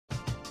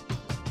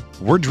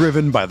We're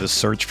driven by the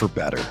search for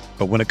better.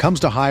 But when it comes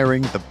to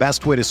hiring, the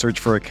best way to search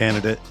for a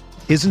candidate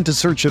isn't to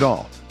search at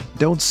all.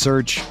 Don't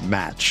search,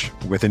 match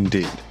with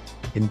Indeed.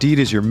 Indeed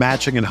is your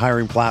matching and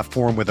hiring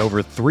platform with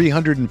over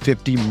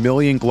 350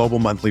 million global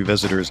monthly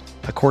visitors,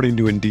 according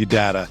to Indeed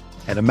data,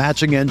 and a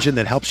matching engine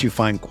that helps you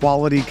find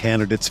quality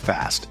candidates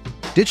fast.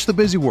 Ditch the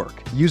busy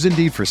work. Use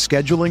Indeed for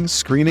scheduling,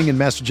 screening, and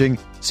messaging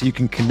so you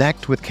can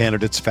connect with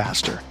candidates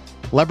faster.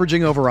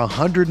 Leveraging over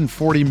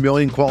 140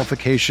 million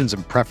qualifications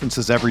and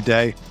preferences every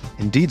day,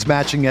 Indeed's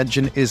matching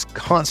engine is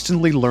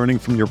constantly learning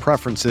from your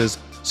preferences,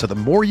 so the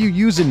more you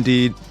use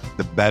Indeed,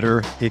 the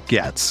better it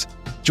gets.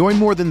 Join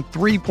more than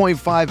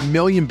 3.5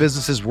 million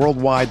businesses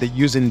worldwide that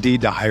use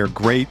Indeed to hire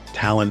great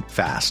talent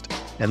fast.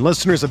 And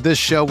listeners of this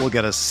show will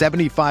get a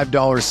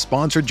 $75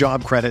 sponsored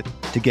job credit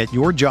to get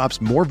your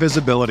jobs more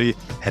visibility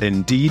at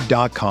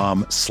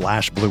Indeed.com/Blue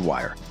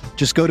Wire.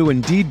 Just go to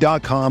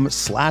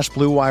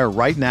Indeed.com/Blue Wire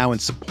right now and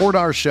support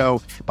our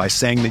show by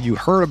saying that you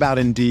heard about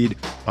Indeed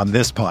on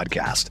this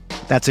podcast.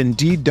 That's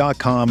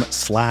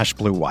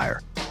Indeed.com/Blue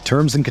Wire.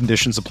 Terms and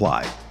conditions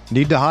apply.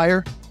 Need to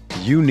hire?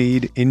 You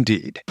need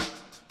Indeed.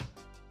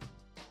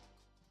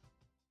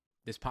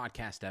 This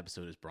podcast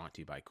episode is brought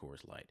to you by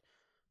Coors Light.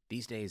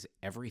 These days,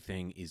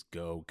 everything is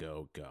go,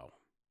 go, go.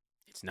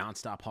 It's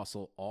nonstop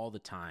hustle all the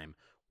time.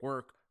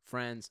 Work,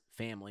 friends,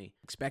 family,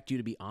 expect you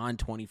to be on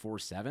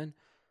 24/7.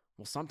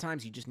 Well,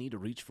 sometimes you just need to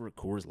reach for a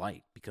Coors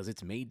Light because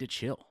it's made to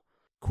chill.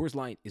 Coors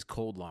Light is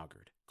cold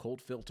lagered,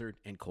 cold filtered,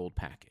 and cold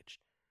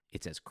packaged.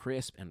 It's as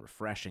crisp and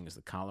refreshing as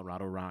the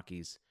Colorado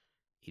Rockies.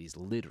 It is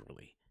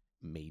literally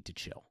made to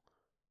chill.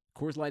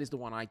 Coors Light is the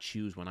one I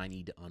choose when I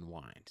need to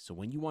unwind. So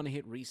when you want to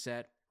hit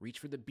reset, reach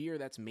for the beer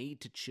that's made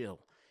to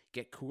chill.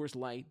 Get Coors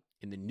Light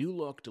in the new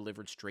look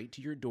delivered straight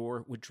to your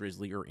door with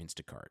Drizzly or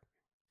Instacart.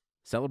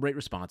 Celebrate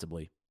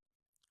responsibly.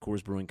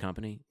 Coors Brewing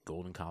Company,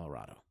 Golden,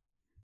 Colorado.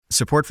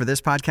 Support for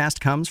this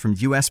podcast comes from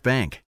U.S.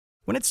 Bank.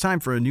 When it's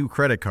time for a new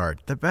credit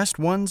card, the best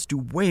ones do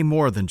way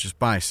more than just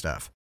buy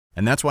stuff.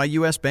 And that's why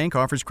U.S. Bank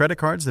offers credit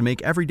cards that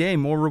make every day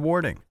more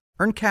rewarding.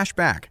 Earn cash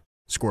back,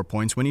 score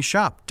points when you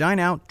shop, dine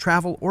out,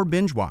 travel, or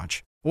binge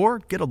watch, or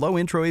get a low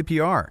intro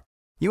APR.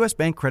 U.S.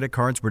 Bank credit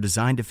cards were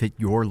designed to fit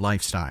your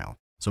lifestyle.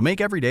 So make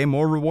every day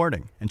more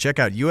rewarding and check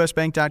out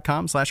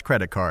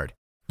usbank.com/credit card.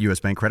 U.S.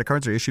 Bank credit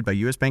cards are issued by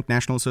U.S. Bank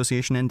National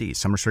Association ND.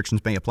 Some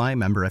restrictions may apply.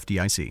 Member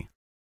FDIC.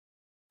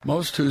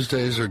 Most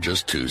Tuesdays are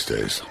just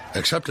Tuesdays,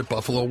 except at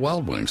Buffalo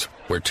Wild Wings,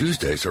 where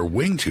Tuesdays are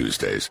Wing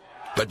Tuesdays.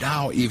 But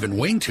now even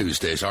Wing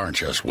Tuesdays aren't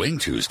just Wing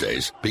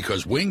Tuesdays,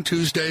 because Wing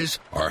Tuesdays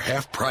are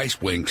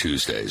half-price Wing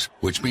Tuesdays,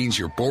 which means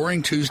your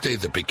boring Tuesday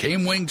that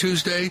became Wing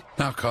Tuesday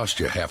now costs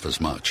you half as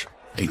much.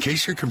 In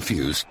case you're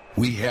confused,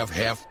 we have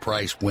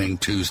half-price Wing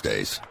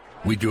Tuesdays.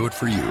 We do it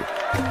for you.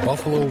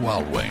 Buffalo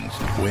Wild Wings.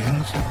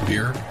 Wings,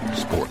 beer,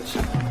 sports.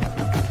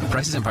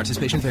 Prices and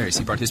participation vary.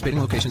 See participating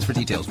locations for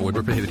details. Void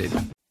where prohibited.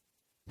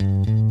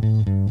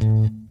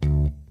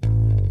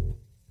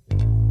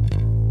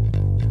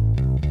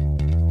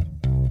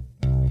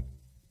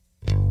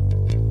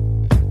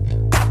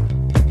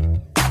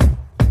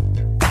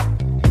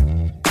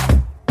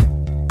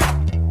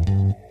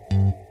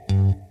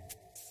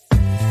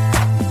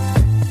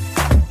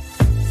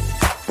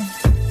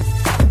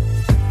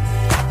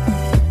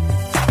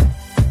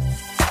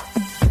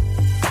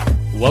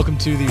 Welcome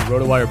to the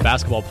RotoWire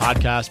Basketball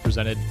Podcast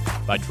presented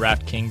by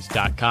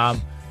DraftKings.com.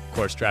 Of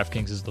course,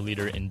 DraftKings is the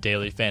leader in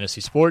daily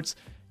fantasy sports.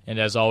 And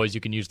as always,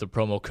 you can use the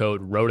promo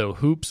code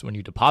ROTOHOOPS when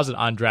you deposit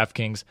on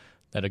DraftKings.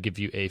 That'll give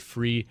you a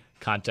free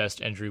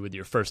contest entry with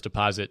your first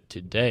deposit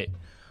today.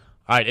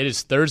 All right, it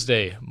is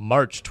Thursday,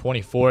 March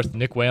 24th.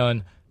 Nick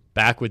Whalen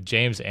back with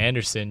James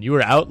Anderson. You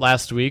were out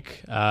last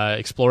week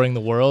exploring the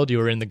world. You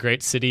were in the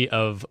great city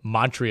of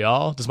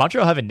Montreal. Does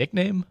Montreal have a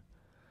nickname?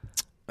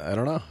 I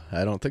don't know.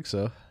 I don't think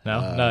so.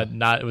 No,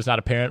 not. It was not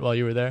apparent while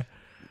you were there.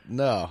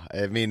 No,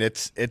 I mean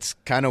it's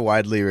kind of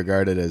widely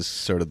regarded as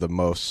sort of the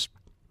most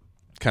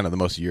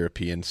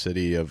European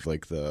city of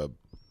like the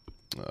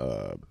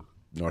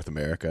North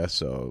America.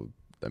 So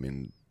I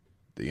mean,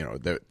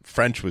 the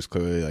French was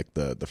clearly like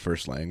the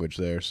first language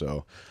there.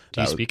 So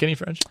do you speak any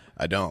French?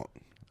 I don't.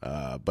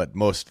 But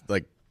most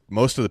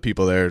of the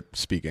people there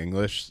speak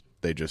English.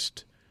 They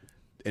just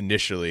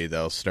initially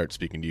they'll start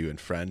speaking to you in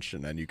French,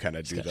 and then you kind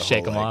of do the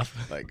shake whole, them off.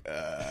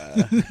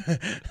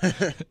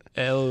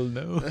 Hell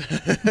no.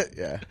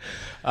 Yeah.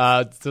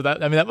 So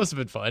that must have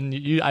been fun.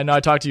 I know I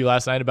talked to you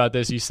last night about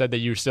this. You said that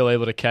you were still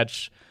able to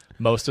catch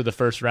most of the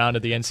first round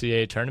of the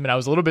NCAA tournament. I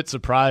was a little bit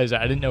surprised.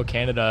 I didn't know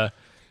Canada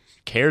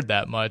cared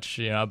that much,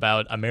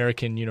 about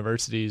American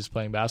universities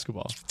playing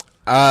basketball.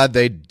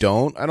 They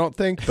don't, I don't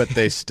think, but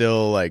they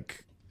still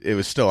it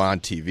was still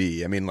on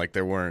TV. I mean,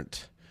 there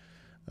weren't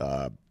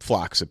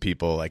flocks of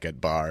people at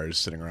bars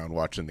sitting around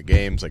watching the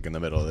games in the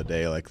middle of the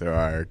day like there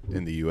are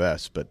in the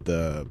U.S., but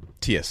the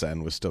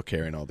TSN was still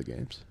carrying all the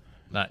games.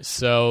 Nice.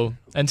 So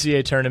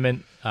NCAA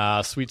tournament,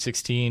 Sweet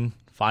 16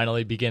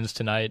 finally begins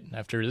tonight.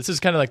 This is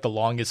kind of the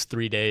longest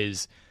 3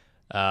 days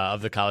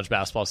of the college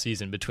basketball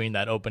season between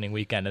that opening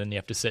weekend, and then you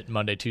have to sit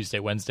Monday, Tuesday,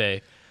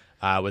 Wednesday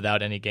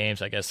without any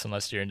games, I guess,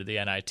 unless you're into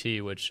the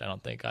NIT, which I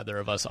don't think either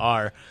of us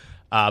are.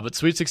 But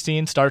Sweet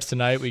 16 starts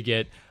tonight. We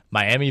get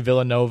Miami,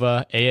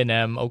 Villanova,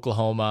 A&M,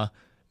 Oklahoma,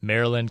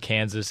 Maryland,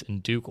 Kansas,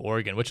 and Duke,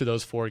 Oregon. Which of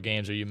those 4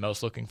 games are you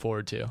most looking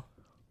forward to?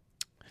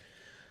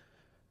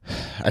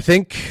 I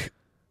think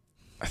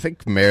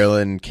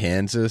Maryland,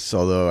 Kansas,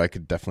 although I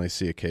could definitely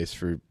see a case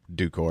for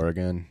Duke,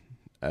 Oregon.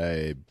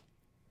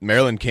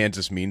 Maryland,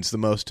 Kansas means the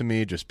most to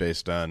me just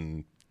based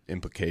on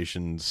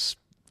implications,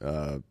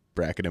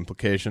 bracket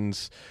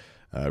implications.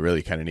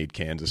 Really kind of need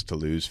Kansas to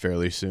lose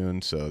fairly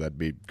soon, so that'd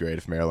be great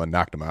if Maryland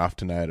knocked them off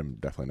tonight. I'm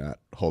definitely not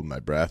holding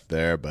my breath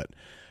there, but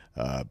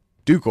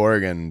Duke,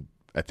 Oregon,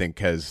 I think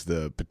has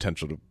the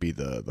potential to be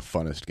the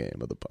funnest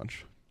game of the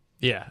bunch.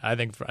 Yeah, I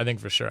think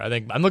for sure. I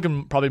think I'm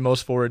looking probably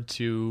most forward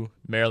to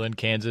Maryland,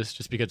 Kansas,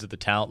 just because of the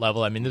talent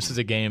level. I mean, this is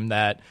a game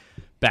that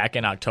back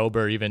in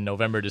October, even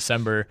November,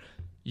 December,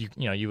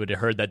 you would have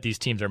heard that these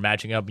teams are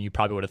matching up, and you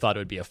probably would have thought it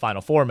would be a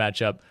Final Four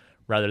matchup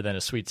rather than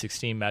a Sweet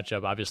 16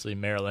 matchup. Obviously,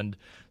 Maryland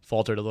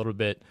faltered a little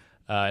bit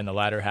in the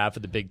latter half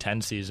of the Big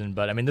Ten season,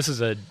 but I mean, this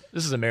is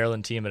a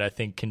Maryland team that I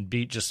think can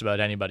beat just about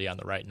anybody on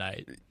the right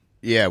night.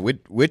 Yeah,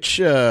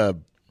 which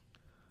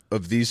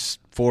of these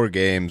 4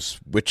 games,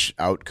 which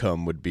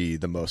outcome would be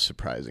the most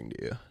surprising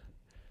to you?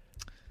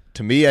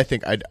 To me, I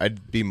think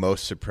I'd be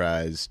most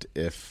surprised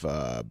if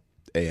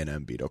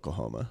A&M beat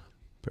Oklahoma,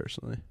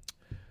 personally.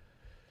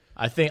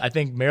 I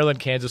think Maryland,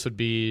 Kansas would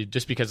be,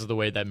 just because of the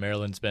way that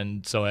Maryland's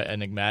been so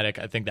enigmatic,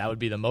 I think that would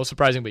be the most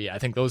surprising. But yeah, I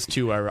think those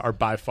two are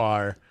by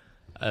far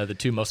the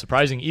 2 most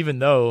surprising, even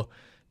though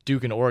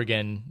Duke and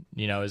Oregon,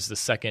 is the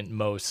second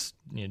most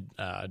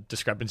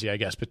discrepancy, I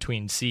guess,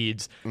 between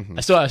seeds. Mm-hmm.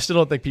 I still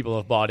don't think people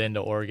have bought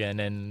into Oregon,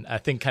 and I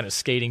think kind of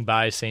skating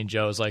by St.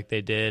 Joe's like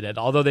they did, and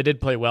although they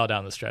did play well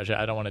down the stretch,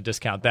 I don't want to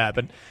discount that,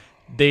 but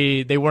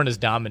they weren't as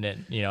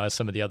dominant, as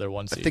some of the other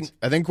 1 seeds.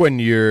 I think when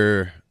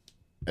you're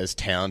as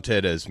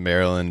talented as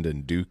Maryland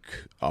and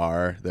Duke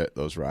are,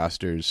 those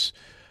rosters,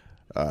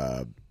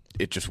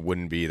 it just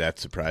wouldn't be that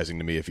surprising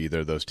to me if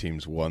either of those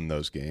teams won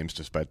those games,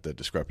 despite the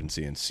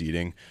discrepancy in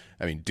seeding.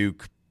 I mean,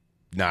 Duke,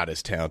 not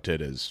as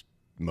talented as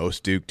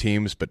most Duke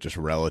teams, but just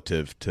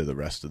relative to the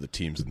rest of the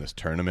teams in this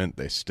tournament,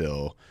 they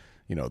still,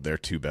 their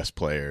 2 best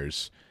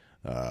players,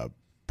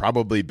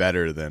 probably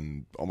better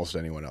than almost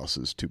anyone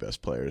else's 2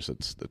 best players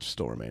that's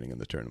still remaining in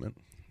the tournament.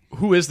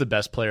 Who is the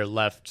best player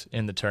left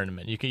in the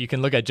tournament? You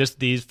can look at just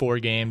these 4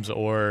 games,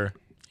 or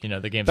the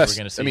games that we're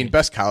going to see. I mean,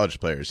 best college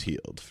players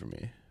Hield for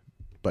me.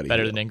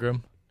 Better than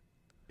Ingram?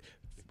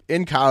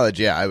 In college,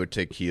 yeah, I would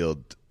take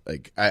Hield.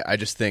 Like, I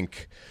just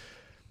think,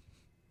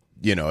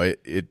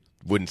 it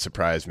wouldn't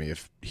surprise me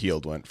if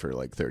Hield went for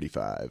like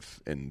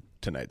 35 in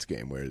tonight's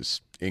game,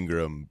 whereas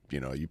Ingram,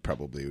 you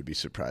probably would be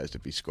surprised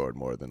if he scored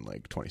more than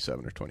like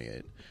 27 or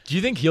 28. Do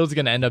you think Hield's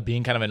going to end up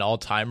being kind of an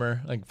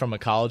all-timer, like from a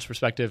college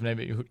perspective,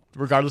 maybe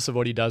regardless of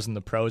what he does in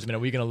the pros? I mean, are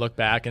we going to look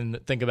back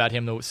and think about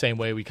him the same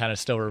way we kind of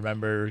still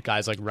remember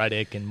guys like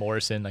Redick and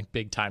Morrison, like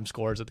big-time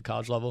scorers at the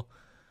college level?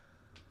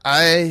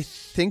 I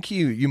think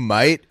you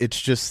might. It's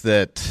just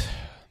that,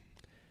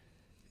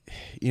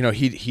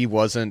 he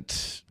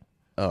wasn't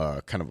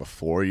kind of a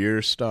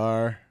 4-year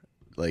star.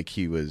 Like,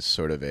 he was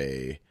sort of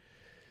a,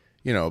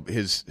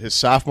 his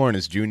sophomore and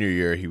his junior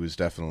year, he was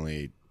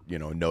definitely, a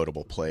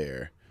notable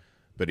player.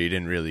 But he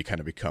didn't really kind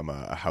of become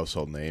a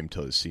household name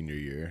till his senior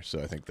year. So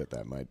I think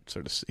that might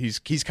sort of –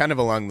 he's kind of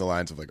along the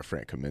lines of like a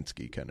Frank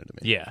Kaminsky kind of to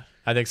me. Yeah,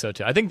 I think so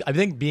too. I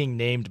think being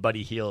named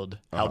Buddy Hield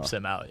helps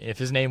him out. If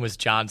his name was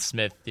John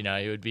Smith,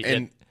 it would be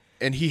 –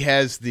 And he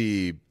has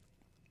the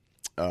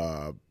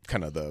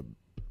kind of the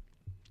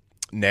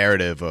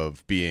narrative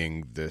of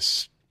being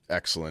this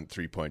excellent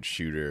three-point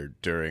shooter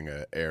during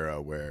an era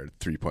where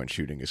three-point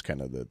shooting is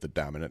kind of the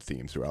dominant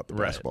theme throughout the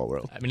basketball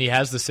world. I mean, he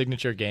has the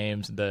signature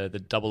games, the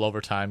double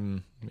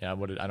overtime. I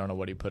don't know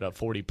what he put up,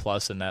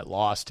 40-plus in that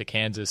loss to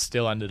Kansas.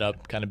 Still ended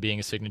up kind of being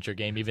a signature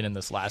game, even in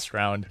this last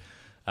round.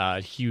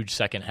 Huge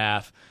second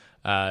half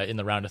in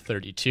the round of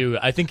 32.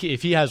 I think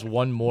if he has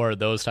one more of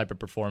those type of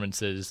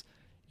performances,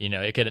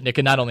 it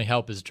could not only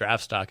help his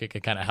draft stock, it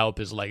could kind of help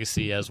his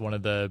legacy as one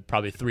of the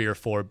probably 3 or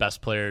 4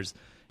 best players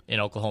in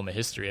Oklahoma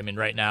history. I mean,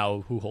 right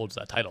now, who holds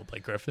that title?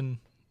 Blake Griffin?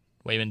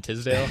 Wayman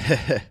Tisdale?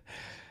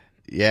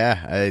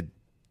 Yeah,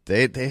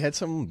 they had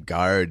some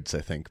guards,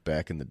 I think,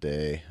 back in the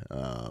day,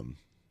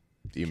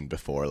 even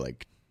before,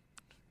 like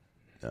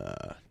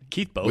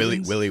Keith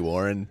Bowens? Willie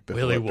Warren.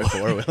 Before Willie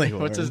Warren.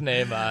 What's his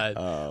name?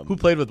 Who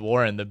played with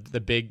Warren,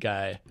 the big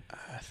guy?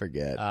 I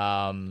forget.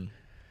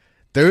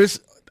 There's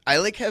I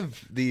like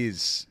have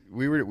these.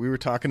 We were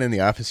talking in the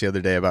office the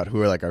other day about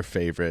who are like our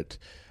favorite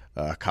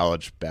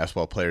college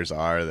basketball players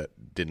are that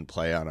didn't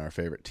play on our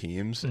favorite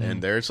teams, mm-hmm.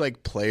 and there's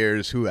like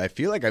players who I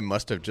feel like I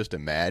must have just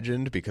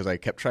imagined because I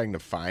kept trying to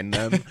find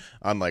them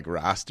on like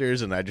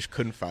rosters and I just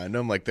couldn't find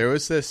them. Like there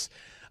was this.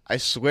 I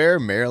swear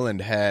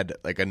Maryland had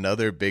like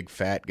another big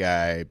fat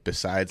guy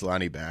besides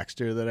Lonnie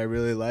Baxter that I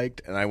really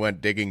liked, and I went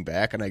digging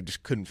back and I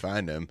just couldn't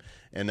find him.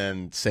 And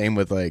then same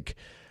with like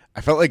I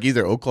felt like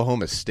either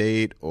Oklahoma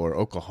State or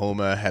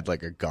Oklahoma had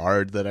like a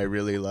guard that I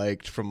really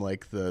liked from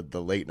like the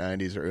late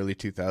 90s or early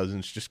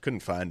 2000s. Just couldn't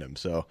find him.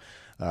 So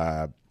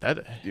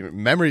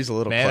memory's a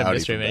little cloudy.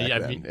 Mystery, from back I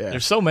then. mean, Yeah.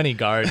 There's so many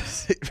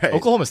guards. Right.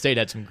 Oklahoma State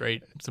had some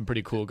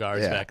pretty cool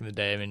guards Yeah. back in the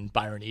day. I mean,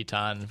 Byron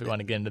Eaton, if we want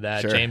to get into that.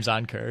 Sure. James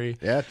On Curry.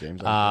 Yeah,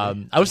 James on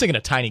Curry. I was thinking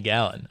of Tiny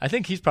Gallon. I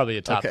think he's probably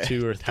a top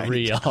 2 or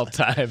 3 all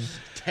time.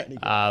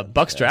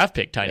 Bucks draft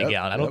pick Tiny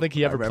Gallon. I don't think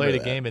he ever played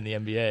a game in the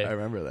NBA. I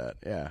remember that.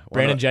 Yeah,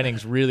 Brandon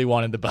Jennings really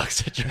wanted the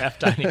Bucks to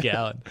draft Tiny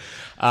Gallon.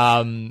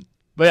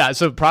 But yeah,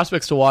 so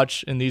prospects to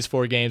watch in these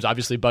 4 games.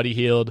 Obviously, Buddy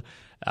Hield,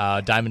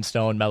 Diamond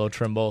Stone, Melo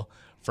Trimble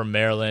from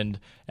Maryland,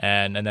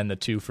 and then the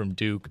 2 from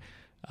Duke,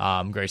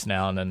 Grayson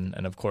Allen,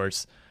 and of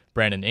course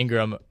Brandon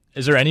Ingram.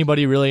 Is there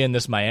anybody really in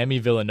this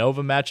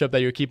Miami-Villanova matchup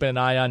that you're keeping an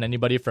eye on?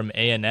 Anybody from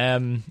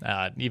A&M,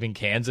 even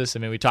Kansas? I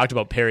mean, we talked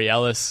about Perry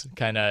Ellis,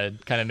 kind of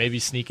maybe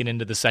sneaking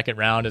into the second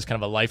round as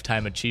kind of a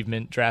lifetime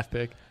achievement draft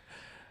pick.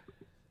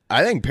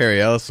 I think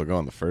Perry Ellis will go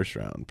in the first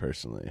round,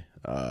 personally.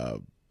 I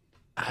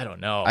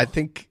don't know. I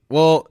think,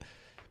 well,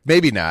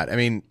 maybe not. I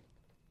mean,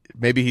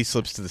 maybe he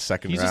slips to the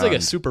second He's round. just like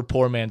a super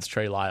poor man's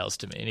Trey Lyles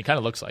to me, and he kind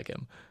of looks like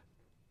him.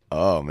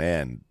 Oh,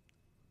 man.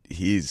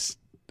 Yikes.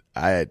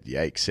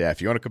 Yeah,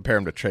 if you want to compare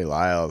him to Trey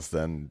Lyles,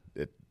 then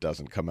it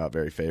doesn't come out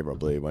very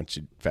favorably once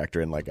you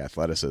factor in like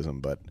athleticism.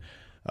 But,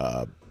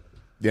 I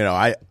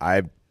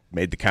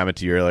made the comment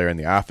to you earlier in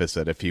the office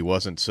that if he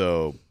wasn't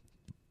so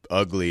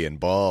ugly and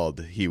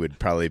bald, he would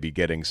probably be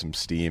getting some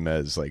steam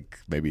as like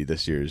maybe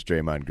this year's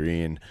Draymond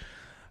Green.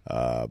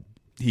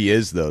 He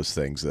is those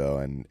things though,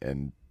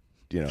 and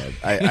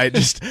I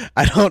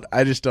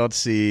just don't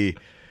see.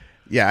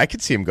 Yeah, I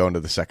could see him going to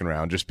the second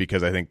round just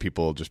because I think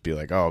people will just be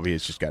like, oh,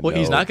 he's just got. Well,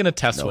 he's not going to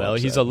test well.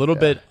 upset. He's a little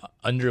bit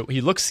under.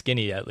 He looks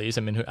skinny at least.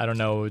 I mean, I don't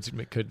know.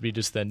 It could be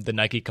just the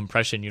Nike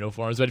compression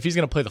uniforms. But if he's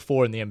going to play the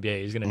 4 in the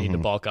NBA, he's going to need to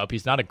bulk up.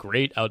 He's not a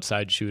great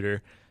outside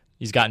shooter.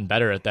 He's gotten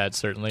better at that,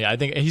 certainly. I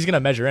think he's going to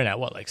measure in at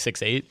what, like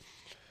 6'8"?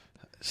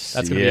 That's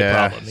going to be a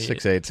problem.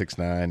 6'8",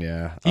 6'9",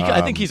 yeah.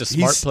 I think he's a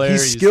smart player.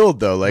 He's skilled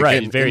though. Like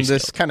right, in very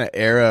this skilled. kind of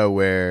era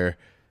where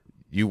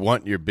you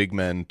want your big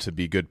men to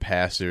be good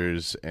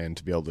passers and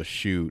to be able to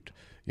shoot.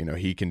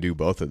 He can do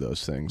both of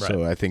those things. Right.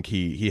 So I think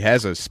he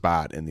has a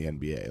spot in the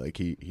NBA. Like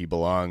he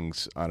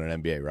belongs on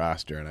an NBA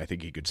roster, and I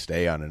think he could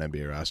stay on an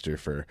NBA roster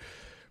for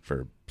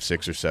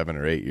 6 or 7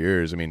 or 8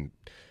 years. I mean,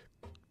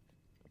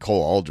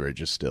 Cole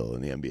Aldridge is still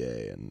in the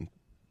NBA, and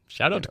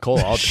shout out to Cole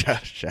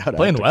Aldridge. shout out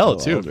playing to well Cole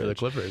too Aldridge. for the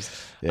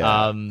Clippers. Yeah.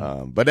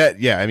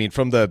 I mean,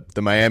 from the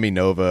Miami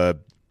Nova,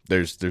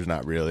 there's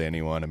not really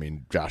anyone. I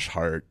mean, Josh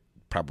Hart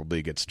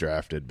probably gets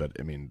drafted, but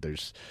I mean,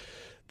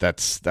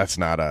 that's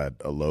not a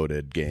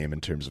loaded game in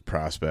terms of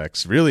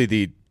prospects.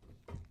 Really,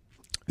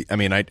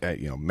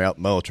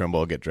 Melo Trimble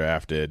will get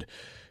drafted,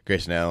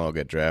 Grayson Allen will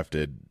get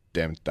drafted,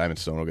 Diamond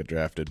Stone will get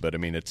drafted, but I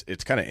mean,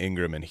 it's kind of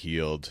Ingram and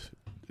Hield.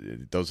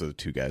 Those are the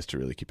 2 guys to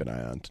really keep an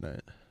eye on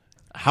tonight.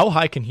 How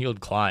high can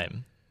Hield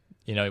climb?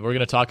 We're going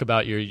to talk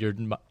about your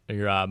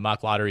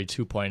mock lottery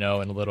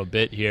 2.0 in a little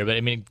bit here, but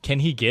I mean, can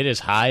he get as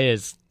high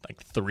as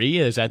like 3?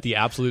 Is that the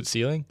absolute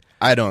ceiling?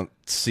 I don't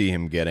see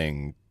him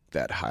getting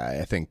that high.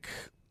 I think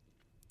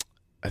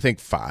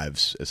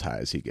 5's as high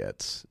as he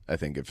gets. I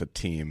think if a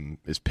team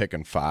is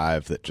picking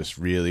 5 that just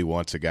really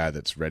wants a guy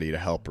that's ready to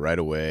help right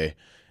away,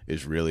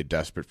 is really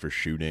desperate for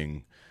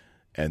shooting,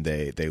 and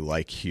they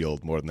like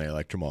Hield more than they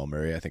like Jamal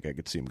Murray, I think I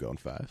could see him going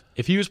 5.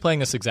 If he was playing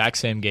this exact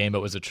same game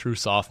but was a true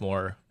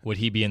sophomore, would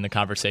he be in the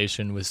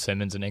conversation with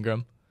Simmons and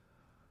Ingram?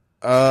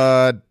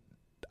 I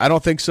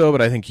don't think so,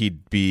 but I think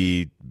he'd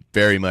be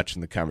very much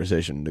in the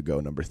conversation to go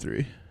number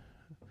 3.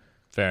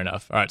 Fair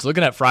enough. All right, so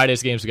looking at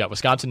Friday's games, we got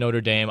Wisconsin,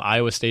 Notre Dame,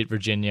 Iowa State,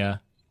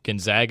 Virginia,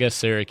 Gonzaga,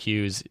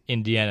 Syracuse,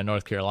 Indiana,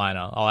 North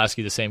Carolina. I'll ask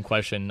you the same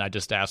question I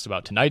just asked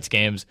about tonight's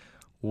games.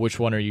 Which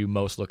one are you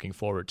most looking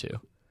forward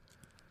to?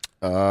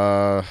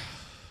 Let's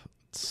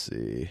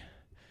see.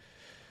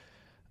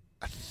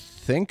 I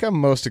think I'm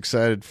most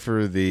excited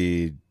for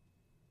the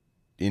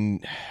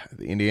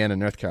Indiana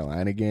North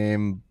Carolina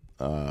game.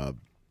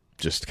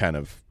 Just kind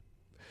of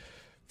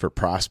for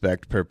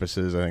prospect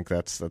purposes, I think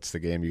that's the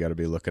game you got to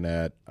be looking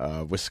at.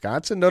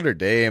 Wisconsin Notre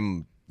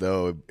Dame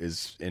though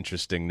is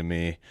interesting to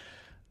me.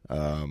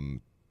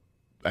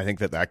 I think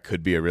that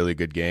could be a really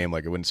good game.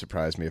 Like, it wouldn't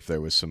surprise me if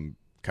there was some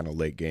kind of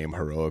late game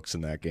heroics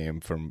in that game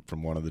from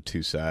one of the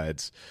 2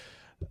 sides.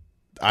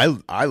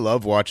 I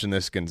love watching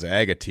this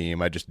Gonzaga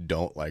team. I just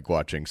don't like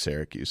watching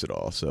Syracuse at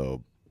all.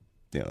 So,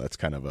 that's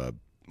kind of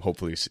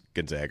hopefully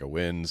Gonzaga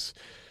wins.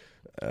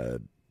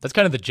 That's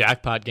kind of the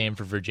jackpot game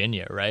for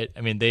Virginia, right?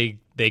 I mean, they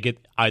get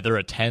either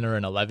a 10 or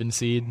an 11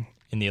 seed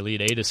in the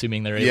Elite 8,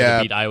 assuming they're able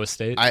to beat Iowa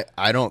State.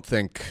 I don't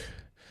think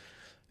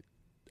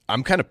 –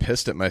 I'm kind of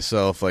pissed at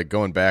myself, like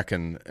going back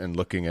and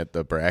looking at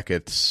the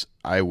brackets.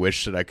 I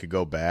wish that I could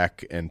go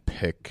back and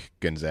pick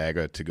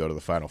Gonzaga to go to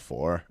the Final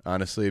Four,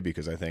 honestly,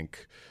 because I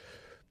think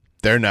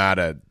they're not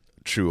a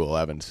true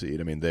 11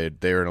 seed. I mean,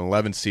 they're an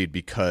 11 seed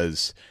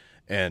because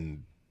 –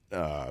 and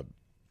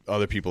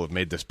other people have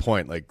made this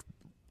point, like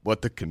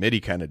what the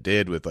committee kind of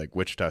did with like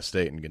Wichita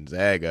State and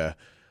Gonzaga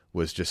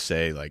was just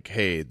say like,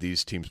 hey,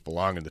 these teams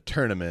belong in the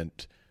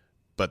tournament,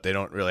 but they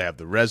don't really have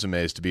the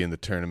resumes to be in the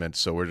tournament,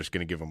 so we're just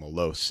going to give them a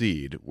low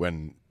seed.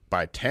 When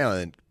by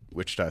talent,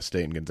 Wichita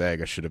State and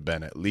Gonzaga should have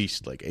been at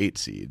least like 8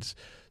 seeds.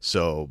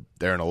 So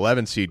they're an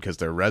 11 seed because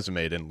their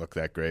resume didn't look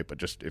that great, but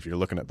just if you're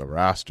looking at the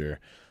roster,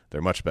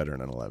 they're much better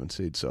than an 11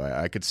 seed. So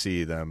I could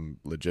see them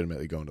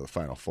legitimately going to the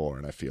Final Four,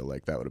 and I feel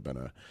like that would have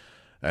been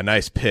a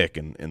nice pick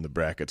in the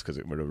brackets because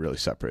it would have really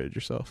separated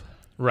yourself.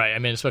 Right. I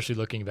mean, especially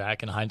looking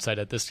back in hindsight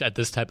at this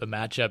type of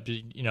matchup,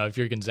 if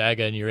you're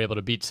Gonzaga and you're able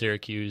to beat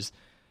Syracuse,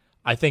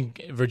 I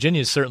think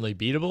Virginia is certainly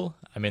beatable.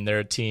 I mean, they're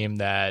a team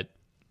that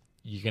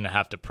you're going to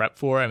have to prep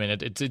for. I mean,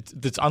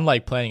 it's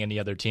unlike playing any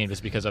other team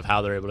just because of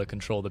how they're able to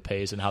control the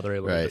pace and how they're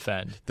able to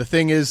defend. The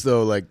thing is,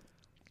 though, like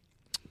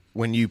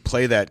when you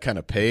play that kind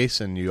of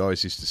pace, and you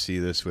always used to see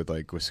this with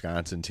like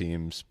Wisconsin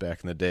teams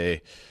back in the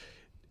day,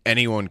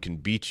 anyone can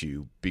beat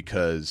you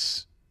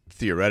because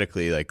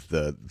theoretically, like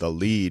the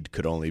lead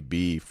could only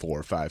be 4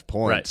 or 5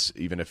 points,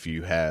 even if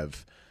you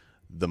have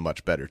the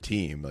much better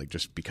team, like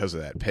just because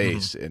of that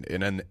pace. And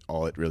then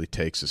all it really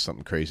takes is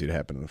something crazy to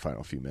happen in the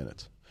final few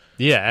minutes.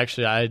 Yeah,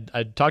 actually,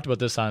 I talked about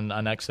this on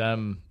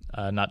XM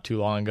not too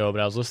long ago,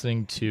 but I was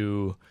listening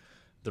to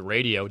the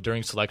radio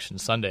during Selection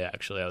Sunday,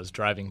 actually. I was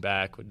driving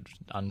back.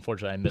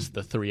 Unfortunately, I missed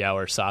the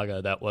 3-hour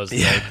saga that was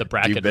the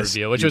bracket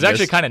review, which was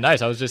actually kind of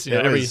nice. I was just,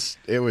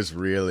 it was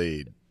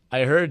really...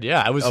 I heard,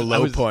 I was... a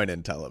low point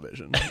in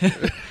television.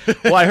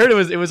 Well, I heard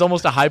it was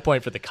almost a high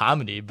point for the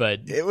comedy,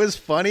 but... It was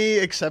funny,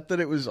 except that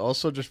it was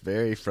also just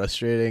very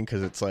frustrating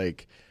because it's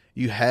like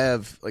you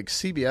have... Like,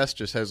 CBS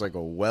just has like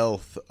a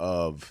wealth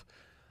of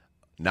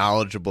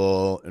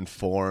knowledgeable,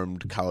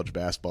 informed college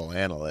basketball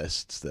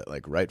analysts that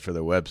like write for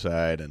their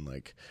website, and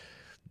like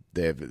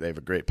they have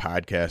a great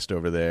podcast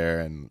over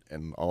there and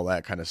all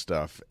that kind of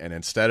stuff. And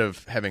instead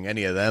of having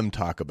any of them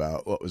talk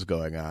about what was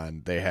going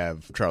on, they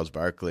have Charles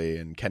Barkley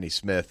and Kenny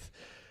Smith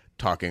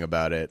talking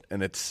about it.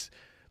 And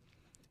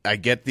I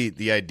get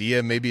the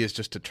idea maybe is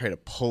just to try to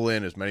pull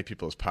in as many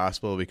people as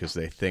possible because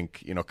they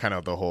think, kind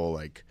of the whole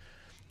like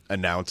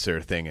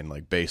announcer thing in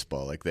like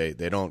baseball, like they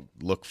don't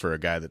look for a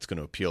guy that's going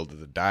to appeal to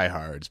the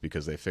diehards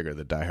because they figure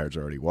the diehards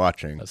are already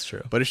watching. That's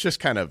true. But it's just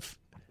kind of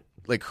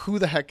like, who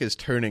the heck is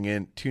tuning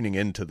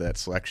into that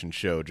selection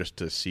show just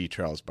to see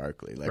Charles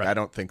Barkley? Like, I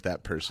don't think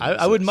that person.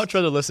 I would much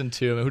rather listen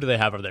to him. Who do they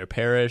have over there?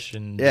 Parrish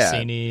and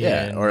Bassini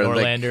and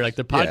Norlander. Like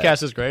their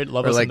podcast is great.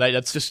 Love listening.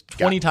 That's just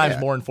 20 times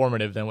more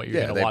informative than what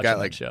you're going to watch on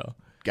that show.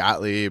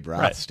 Gottlieb,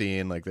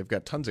 Rothstein, like they've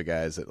got tons of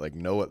guys that like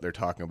know what they're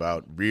talking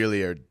about,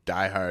 really are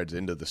diehards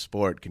into the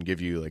sport, can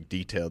give you like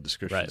detailed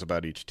descriptions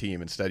about each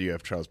team. Instead, you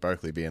have Charles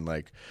Barkley being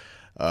like,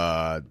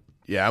 I'm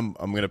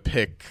going to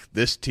pick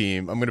this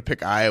team. I'm going to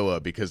pick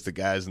Iowa because the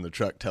guys in the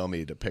truck tell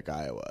me to pick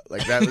Iowa.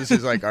 Like that was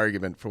his like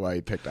argument for why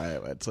he picked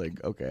Iowa. It's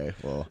like, okay,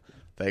 well,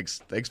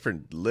 thanks for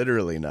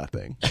literally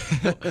nothing.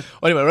 Well,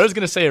 anyway, what I was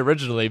going to say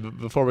originally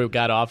before we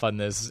got off on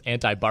this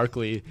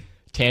anti-Barkley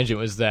tangent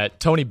was that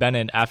Tony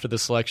Bennett, after the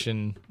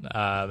selection,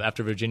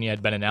 after Virginia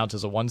had been announced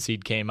as a 1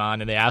 seed, came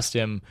on and they asked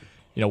him,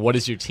 what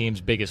is your team's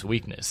biggest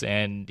weakness?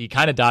 And he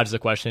kind of dodged the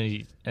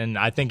question, and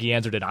I think he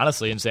answered it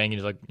honestly in saying,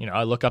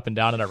 I look up and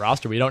down at our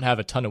roster. We don't have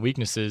a ton of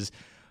weaknesses,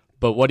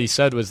 but what he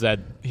said was that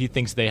he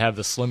thinks they have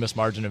the slimmest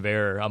margin of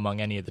error among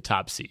any of the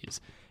top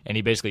seeds. And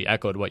he basically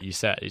echoed what you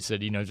said. He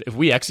said, if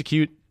we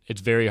execute,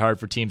 it's very hard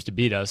for teams to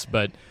beat us,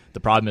 but the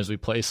problem is we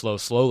play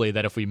slowly,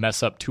 that if we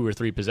mess up 2 or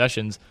 3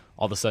 possessions,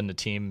 all of a sudden the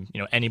team,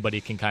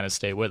 anybody can kind of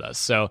stay with us.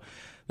 So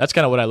that's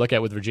kind of what I look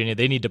at with Virginia.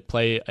 They need to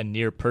play a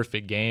near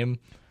perfect game,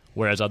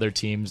 whereas other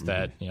teams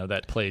that,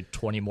 that play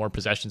 20 more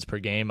possessions per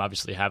game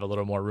obviously have a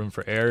little more room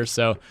for error.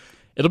 So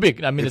it'll be,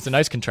 it's a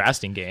nice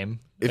contrasting game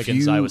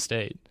against Iowa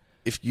State.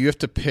 If you have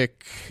to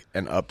pick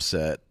an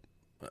upset,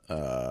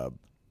 for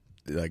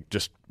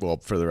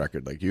the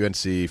record, like UNC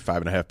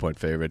 5.5 point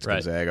favorites,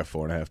 Gonzaga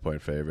 4.5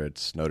 point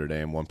favorites, Notre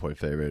Dame 1 point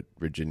favorite,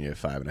 Virginia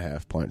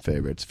 5.5 point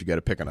favorites. If you got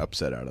to pick an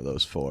upset out of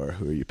those 4,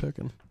 who are you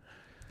picking?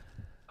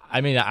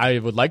 I mean, I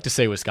would like to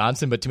say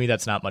Wisconsin, but to me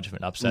that's not much of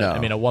an upset. No. I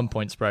mean, a 1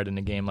 point spread in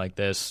a game like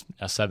this,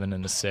 a 7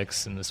 and a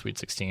 6 in the Sweet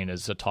 16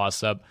 is a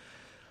toss up.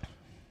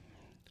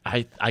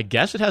 I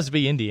guess it has to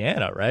be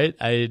Indiana, right?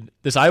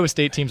 This Iowa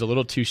State team's a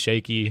little too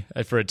shaky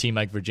for a team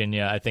like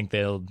Virginia. I think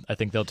they'll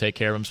take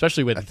care of them,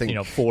 especially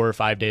with 4 or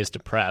 5 days to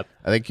prep.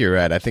 I think you're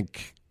right. I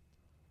think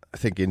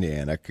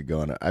Indiana could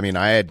go in. I mean,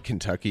 I had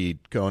Kentucky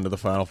going to the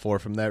Final Four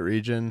from that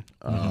region.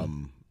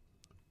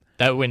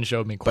 That win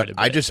showed me quite a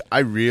bit. I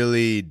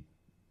really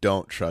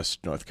don't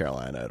trust North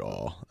Carolina at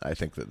all. I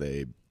think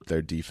that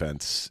their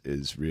defense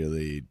is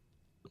really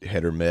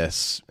hit or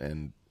miss,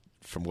 and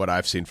from what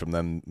I've seen from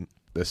them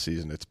this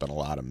season, it's been a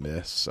lot of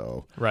miss.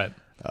 So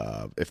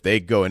if they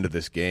go into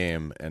this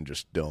game and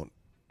just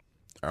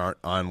aren't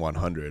on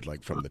 100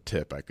 like from the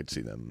tip, I could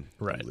see them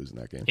losing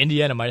that game.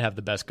 Indiana might have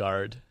the best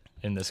guard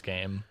in this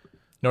game.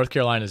 North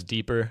Carolina's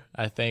deeper.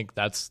 I think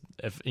that's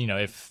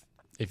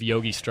if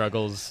Yogi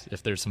struggles,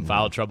 if there's some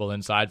foul trouble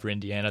inside for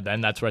Indiana, then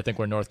that's where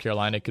North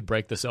Carolina could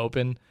break this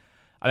open.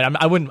 I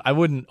mean, I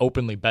wouldn't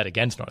openly bet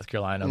against North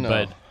Carolina,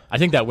 but I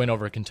think that win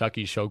over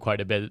Kentucky showed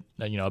quite a bit,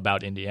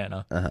 about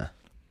Indiana.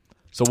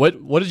 So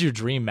what is your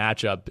dream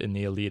matchup in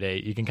the Elite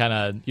Eight? You can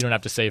you don't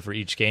have to say for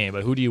each game,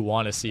 but who do you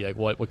want to see? Like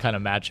what kind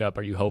of matchup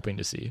are you hoping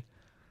to see?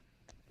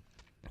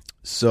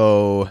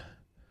 So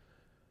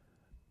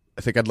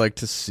I think I'd like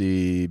to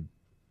see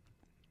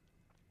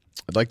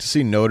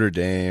Notre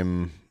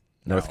Dame,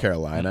 North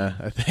Carolina,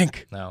 I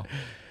think. No.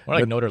 More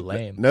like Notre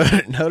Dame.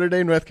 Notre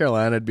Dame, North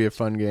Carolina would be a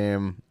fun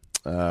game.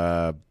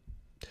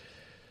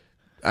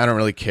 I don't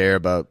really care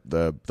about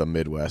the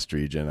Midwest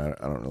region. Not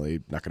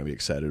going to be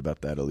excited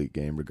about that elite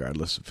game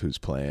regardless of who's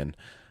playing.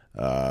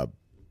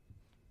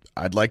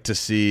 I'd like to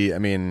see,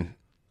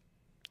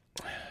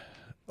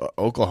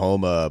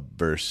 Oklahoma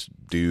versus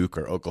Duke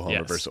or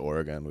Oklahoma versus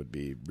Oregon would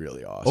be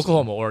really awesome.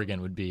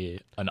 Oklahoma-Oregon would be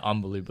an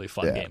unbelievably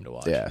fun game to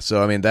watch. Yeah,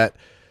 so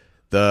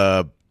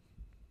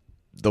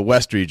the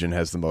West region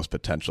has the most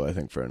potential, I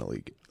think, for an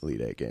Elite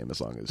Eight game, as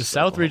long as the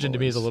South region to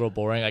me is a little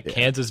boring. Like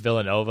Kansas,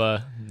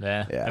 Villanova,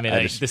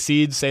 the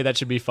seeds say that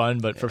should be fun,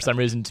 but for some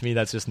reason, to me,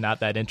 that's just not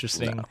that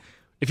interesting. No.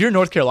 If you're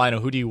North Carolina,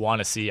 who do you want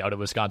to see out of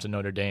Wisconsin,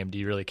 Notre Dame? Do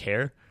you really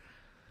care?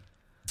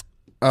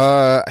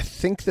 I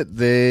think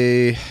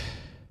they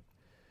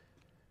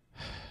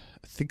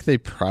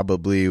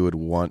probably would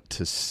want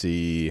to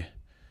see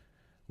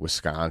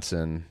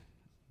Wisconsin,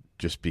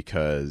 just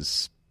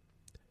because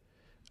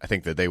I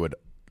think that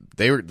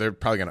they're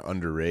probably going to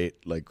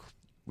underrate like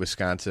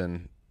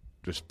Wisconsin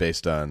just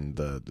based on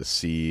the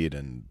seed,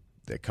 and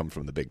they come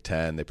from the Big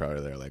Ten.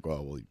 They're like,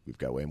 well, we've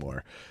got way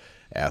more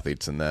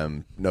athletes than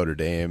them. Notre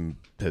Dame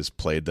has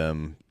played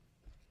them,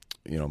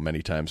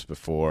 many times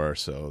before,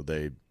 so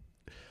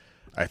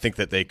I think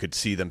that they could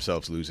see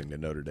themselves losing to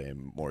Notre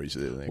Dame more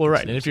easily than they Well,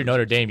 right, and if you're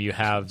Notre Dame, you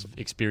have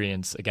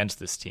experience against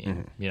this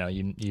team.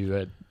 Mm-hmm.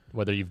 You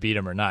whether you've beat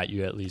them or not,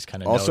 you at least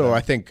kind of know also, them. I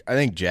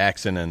think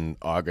Jackson and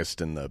August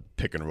in the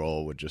pick and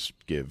roll would just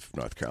give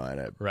North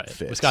Carolina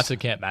fits. Wisconsin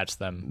can't match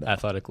them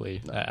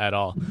athletically at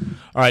all.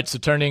 All right, so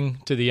turning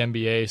to the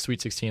NBA,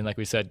 Sweet 16, like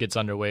we said, gets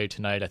underway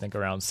tonight, I think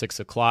around 6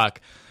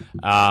 o'clock.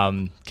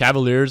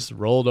 Cavaliers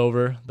rolled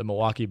over the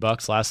Milwaukee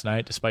Bucks last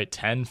night despite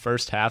 10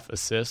 first-half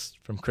assists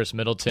from Chris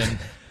Middleton.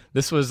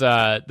 This was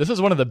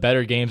one of the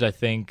better games, I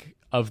think,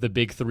 of the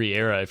Big Three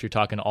era, if you're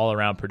talking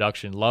all-around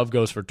production. Love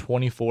goes for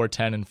 24,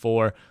 10, and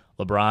 4.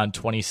 LeBron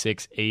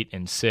 26, 8,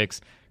 and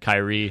 6.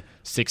 Kyrie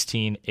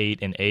 16, 8,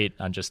 and 8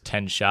 on just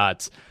 10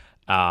 shots.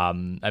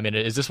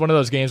 Is this one of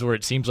those games where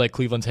it seems like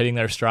Cleveland's hitting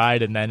their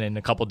stride, and then in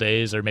a couple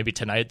days or maybe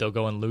tonight they'll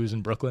go and lose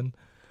in Brooklyn?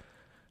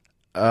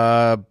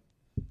 I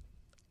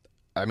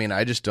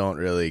just don't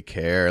really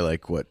care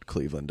like what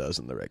Cleveland does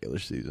in the regular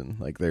season.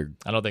 Like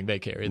I don't think they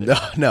care either.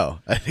 No.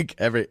 I think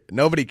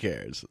nobody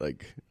cares.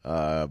 Like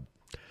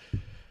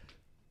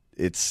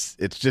it's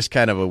just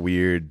kind of a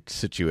weird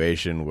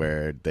situation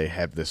where they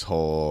have this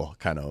whole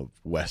kind of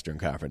Western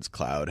Conference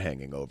cloud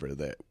hanging over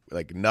that.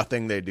 Like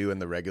nothing they do in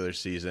the regular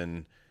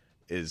season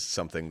is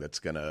something that's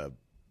gonna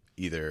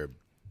either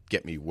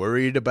get me more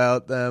worried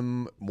about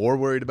them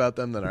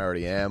than I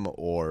already am,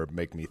 or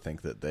make me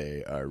think that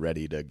they are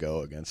ready to go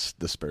against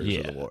the Spurs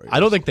or the Warriors. I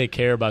don't think they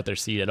care about their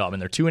seed at all.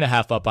 They're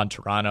 2.5 up on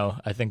Toronto.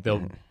 I think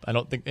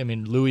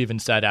Lou even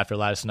said after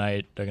last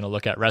night they're going to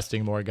look at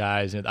resting more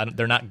guys.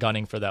 They're not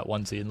gunning for that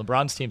 1 seed. And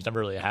LeBron's teams never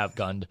really have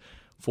gunned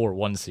for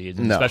 1 seed,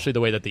 especially the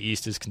way that the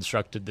East is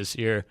constructed this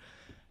year.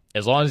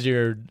 As long as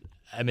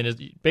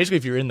basically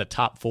if you're in the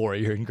top 4,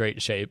 you're in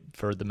great shape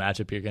for the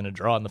matchup you're going to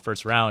draw in the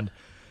first round.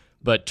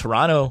 But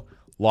Toronto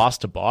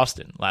lost to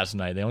Boston last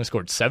night. They only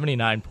scored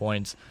 79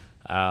 points.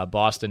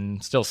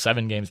 Boston still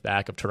 7 games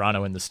back of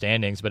Toronto in the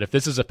standings. But if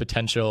this is a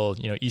potential,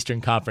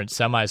 Eastern Conference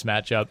semis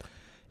matchup,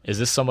 is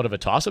this somewhat of a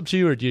toss-up to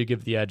you, or do you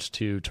give the edge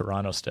to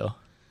Toronto still?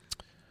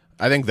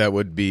 I think that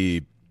would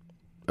be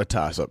a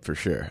toss-up for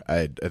sure.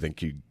 I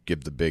think you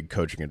give the big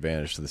coaching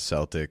advantage to the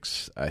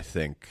Celtics. I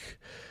think,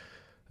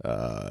 in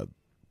a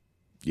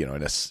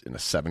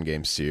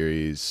 7-game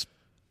series,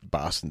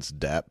 Boston's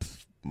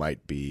depth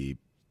might be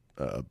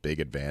a big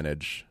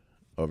advantage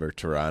over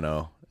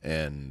Toronto.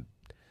 And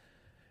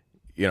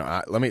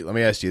let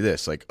me ask you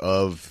this: like,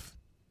 of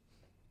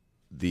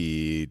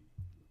the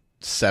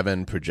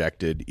 7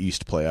 projected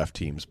East playoff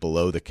teams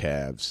below the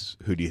Cavs,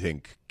 who do you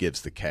think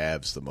gives the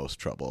Cavs the most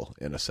trouble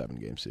in a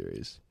 7-game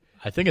series?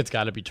 I think it's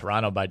got to be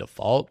Toronto by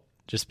default.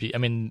 There's a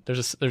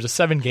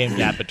 7-game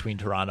gap between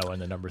Toronto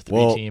and the number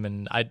 3 team,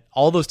 and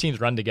all those teams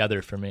run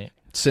together for me.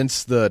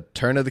 Since the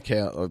turn of the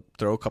calendar, I'll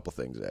throw a couple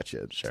things at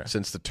you. Sure.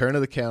 Since the turn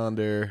of the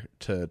calendar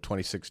to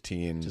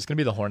 2016, it's going to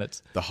be the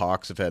Hornets. The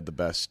Hawks have had the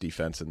best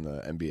defense in the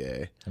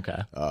NBA.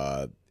 Okay.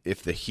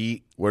 If the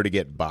Heat were to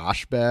get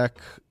Bosh back,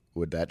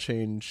 would that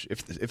change?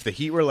 If the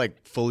Heat were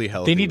like fully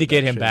healthy, they need to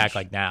get him back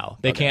like now.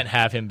 They can't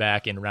have him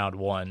back in round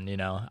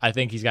 1. I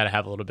think he's got to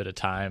have a little bit of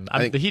time.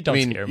 The Heat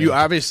don't scare me.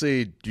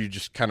 You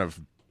just kind of,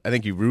 I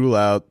think you rule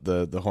out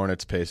the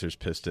Hornets, Pacers,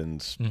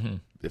 Pistons. Mm-hmm.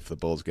 If the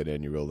Bulls get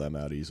in, you rule them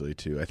out easily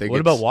too. I think.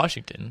 What about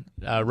Washington?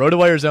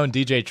 RotoWire's own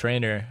DJ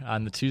Trainer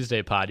on the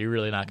Tuesday pod. You're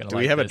really not going to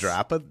like this. Do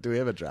we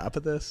have a drop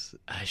of this?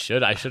 I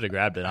should have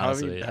grabbed it,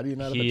 honestly. How do you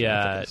not have a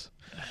drop of this?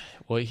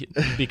 Well,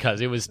 because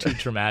it was too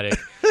traumatic.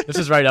 This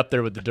is right up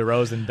there with the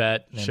DeRozan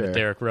bet and the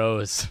Derrick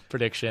Rose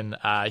prediction.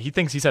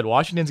 He said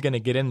Washington's going to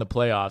get in the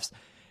playoffs,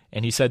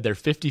 and he said they're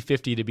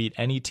 50-50 to beat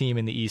any team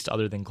in the East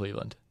other than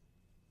Cleveland.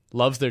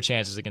 Loves their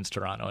chances against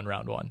Toronto in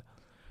round 1.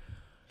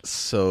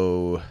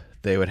 So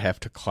they would have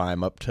to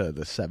climb up to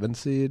the 7th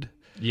seed?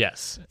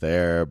 Yes.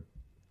 They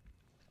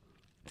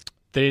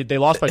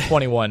lost by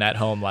 21 at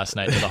home last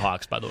night to the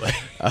Hawks, by the way.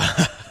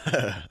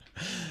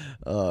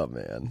 Oh,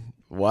 man.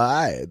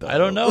 Why, though? I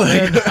don't know,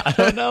 man. I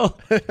don't know.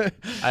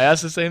 I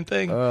asked the same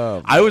thing.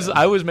 Oh, I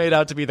was made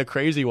out to be the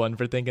crazy one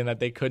for thinking that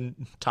they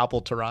couldn't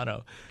topple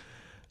Toronto.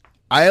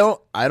 I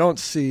don't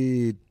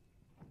see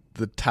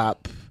the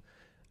top.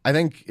 I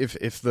think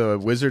if the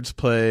Wizards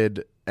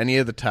played any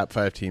of the top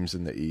 5 teams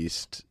in the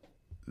East,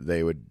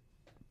 they would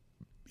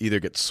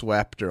either get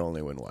swept or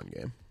only win one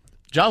game.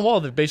 John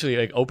Wall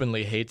basically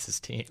openly hates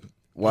his team.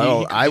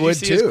 Well, I would too.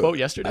 Did you see his quote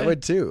yesterday? I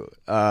would too.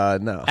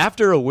 No.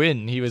 After a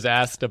win, he was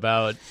asked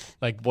about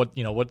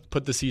what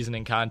put the season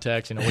in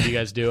context. What are you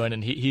guys doing?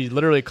 And he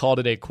literally called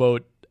it a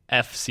quote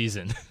F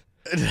season.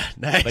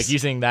 Nice. Like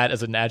using that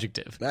as an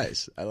adjective.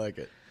 Nice. I like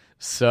it.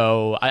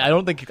 So I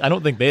don't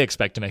think they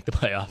expect to make the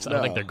playoffs. I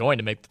don't think they're going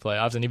to make the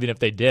playoffs. And even if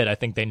they did, I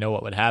think they know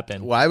what would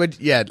happen. Why would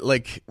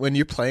when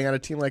you're playing on a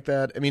team like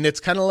that? I mean, it's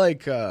kind of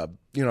like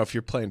if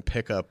you're playing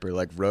pickup or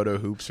like Roto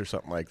Hoops or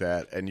something like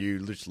that, and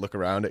you just look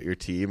around at your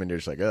team and you're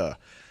just like, oh,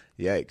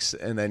 yikes!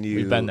 And then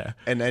we've been there.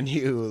 And then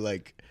you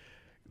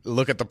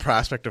look at the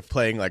prospect of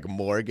playing like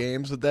more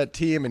games with that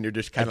team, and you're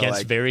just kind of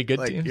against very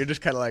good teams. You're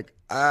just kind of like,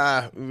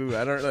 I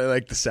don't really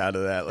like the sound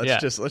of that.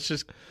 Let's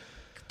just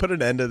put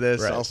an end to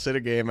this. Right. I'll sit a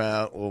game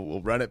out.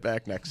 We'll run it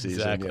back next season.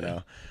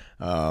 Exactly.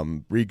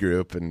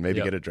 Regroup and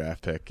maybe get a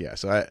draft pick. Yeah.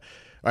 So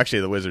actually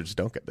the Wizards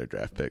don't get their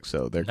draft pick,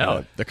 so they're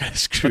kind of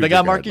screwed. But they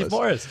got regardless. Markieff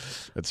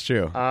Morris. That's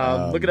true.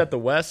 Looking at the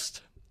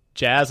West,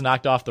 Jazz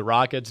knocked off the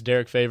Rockets.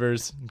 Derek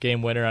Favors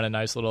game winner on a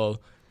nice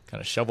little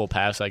kind of shovel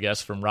pass, I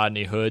guess, from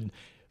Rodney Hood.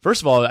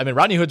 First of all, I mean,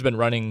 Rodney Hood's been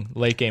running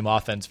late-game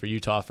offense for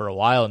Utah for a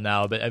while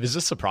now, but is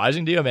this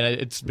surprising to you? I mean,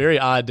 it's very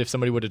odd if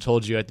somebody would have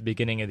told you at the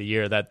beginning of the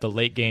year that the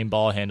late-game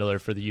ball handler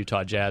for the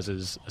Utah Jazz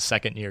is a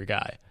second-year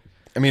guy.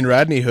 I mean,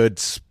 Rodney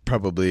Hood's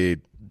probably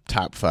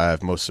top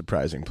 5 most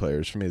surprising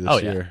players for me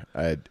this year.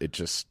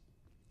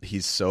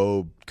 He's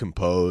so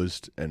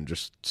composed and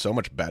just so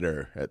much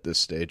better at this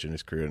stage in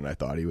his career than I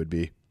thought he would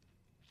be.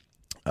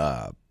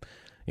 A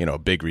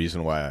big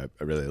reason why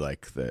I really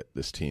like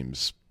this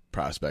team's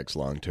prospects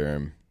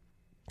long-term.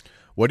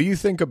 What do you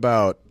think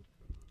about,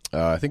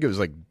 I think it was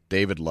like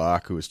David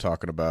Locke who was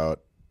talking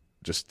about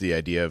just the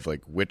idea of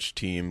like which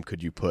teams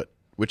could you put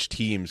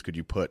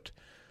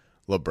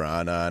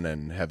LeBron on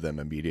and have them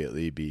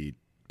immediately be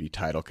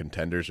title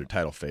contenders or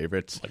title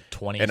favorites? Like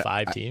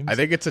 25 teams? I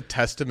think it's a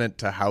testament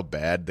to how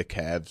bad the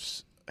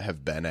Cavs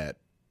have been at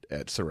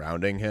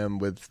surrounding him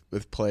with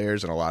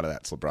players, and a lot of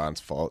that's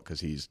LeBron's fault because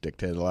he's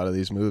dictated a lot of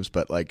these moves.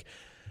 But like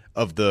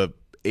of the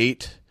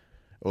 8,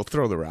 we'll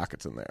throw the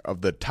Rockets in there. Of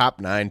the top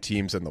 9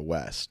 teams in the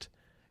West,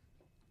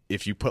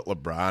 if you put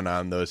LeBron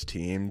on those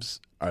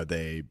teams, are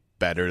they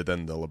better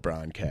than the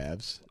LeBron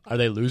Cavs? Are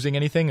they losing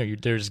anything, or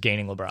they're just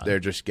gaining LeBron? They're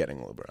just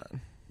getting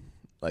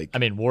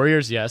LeBron.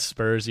 Warriors, yes.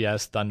 Spurs,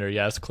 yes. Thunder,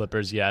 yes.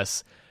 Clippers,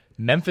 yes.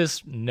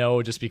 Memphis,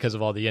 no, just because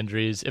of all the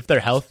injuries. If they're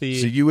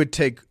healthy, so you would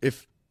take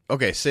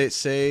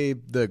say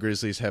the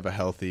Grizzlies have a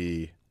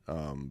healthy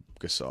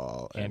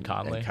Gasol and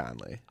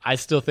Conley. I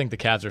still think the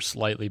Cavs are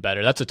slightly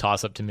better. That's a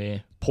toss-up to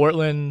me.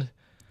 Portland,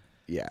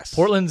 yes.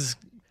 Portland's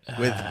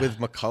with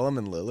McCollum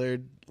and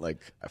Lillard.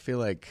 I feel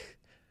like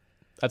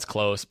that's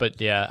close, but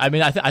yeah. I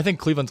mean, I think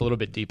Cleveland's a little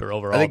bit deeper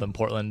overall than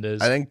Portland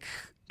is. I think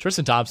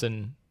Tristan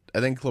Thompson. I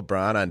think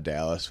LeBron on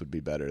Dallas would be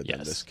better than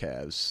this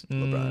Cavs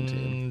LeBron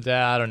team.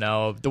 I don't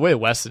know the way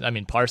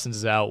Parsons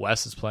is out.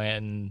 West is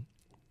playing.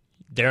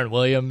 Darren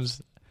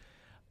Williams,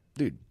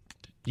 dude.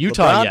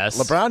 Utah,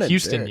 yes. LeBron and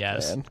Houston, Derek,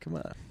 yes. Man. Come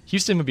on.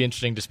 Houston would be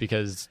interesting just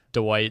because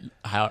Dwight,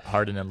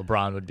 Harden, and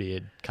LeBron would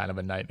be kind of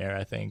a nightmare,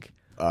 I think.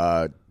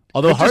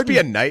 Although Harden be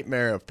a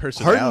nightmare of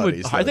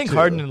personalities. I think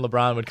Harden and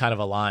LeBron would kind of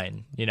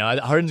align.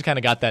 Harden's kind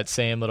of got that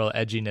same little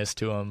edginess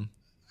to him.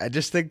 I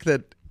just think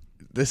that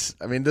this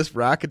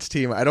Rockets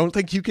team, I don't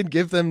think you can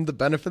give them the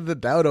benefit of the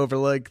doubt over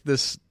the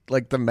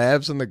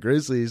Mavs and the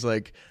Grizzlies.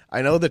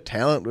 I know the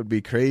talent would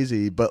be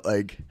crazy, but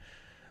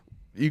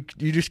you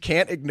just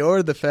can't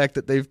ignore the fact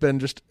that they've been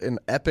just an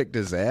epic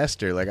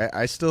disaster.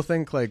 I still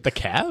think the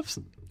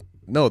Cavs?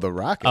 No, the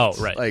Rockets.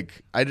 Oh, right.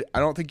 I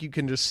don't think you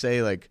can just say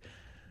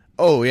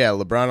oh yeah,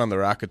 LeBron on the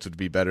Rockets would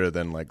be better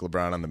than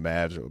LeBron on the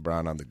Mavs or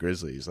LeBron on the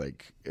Grizzlies.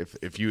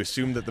 If you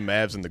assume that the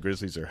Mavs and the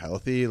Grizzlies are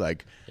healthy,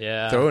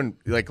 throw in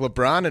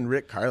LeBron and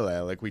Rick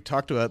Carlisle. We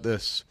talked about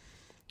this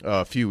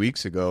a few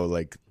weeks ago.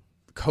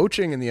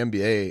 Coaching in the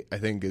NBA, I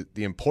think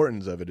the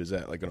importance of it is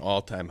at an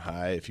all-time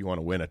high if you want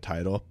to win a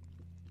title.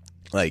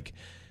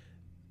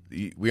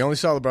 We only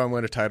saw LeBron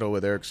win a title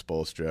with Eric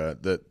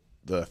Spoelstra.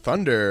 The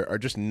Thunder are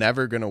just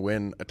never going to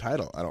win a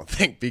title, I don't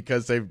think,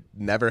 because they've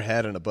never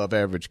had an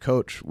above-average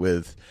coach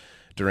with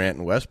Durant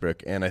and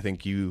Westbrook. And I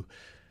think you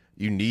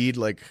need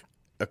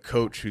a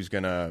coach who's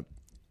going to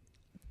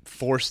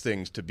force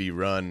things to be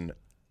run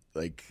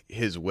like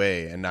his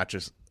way and not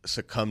just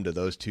succumb to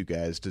those two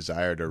guys'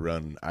 desire to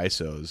run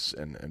ISOs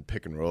and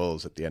pick and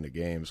rolls at the end of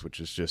games, which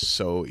is just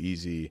so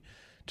easy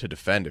to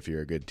defend if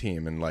you're a good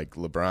team. And like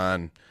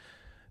LeBron,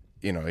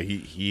 you know,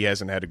 he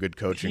hasn't had a good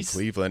coach in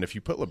Cleveland. If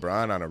you put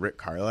LeBron on a Rick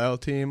Carlisle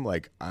team,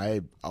 like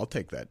I'll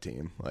take that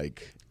team.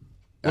 Like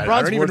LeBron's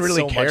I don't even worth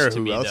really so care much to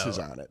who me, else though. is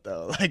on it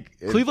though. Like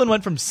Cleveland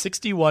went from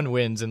 61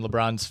 wins in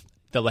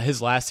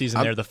his last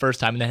season there the first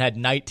time, and then had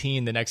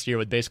 19 the next year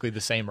with basically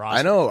the same roster.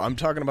 I know. I'm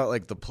talking about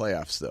like the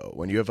playoffs though.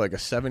 When you have like a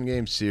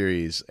 7-game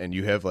series and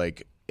you have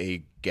like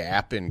a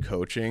gap in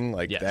coaching,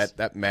 like Yes.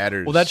 that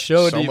matters. Well, that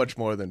showed so much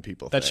more than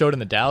people That think. showed in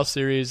the Dallas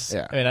series.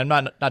 Yeah. I mean, I'm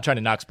not trying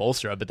to knock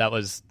Spoelstra, but that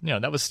was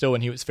still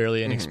when he was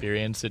fairly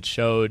inexperienced. It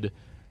showed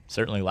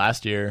certainly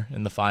last year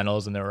in the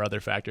finals, and there were other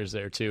factors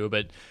there too.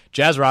 But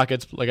Jazz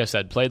Rockets, like I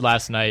said, played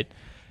last night.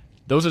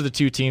 Those are the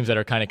two teams that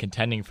are kind of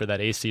contending for that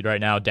 8th seed right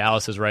now.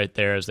 Dallas is right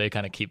there as they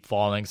kind of keep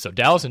falling. So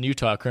Dallas and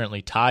Utah are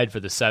currently tied for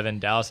the 7.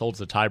 Dallas holds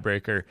the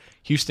tiebreaker.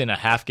 Houston a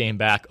half game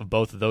back of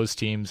both of those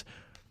teams.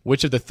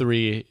 Which of the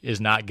 3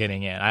 is not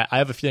getting in? I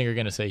have a feeling you're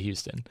going to say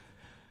Houston.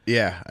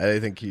 Yeah, I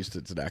think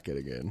Houston's not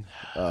getting in.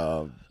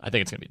 I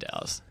think it's going to be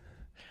Dallas.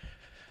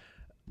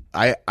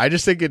 I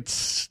just think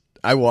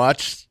I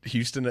watched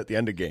Houston at the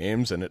end of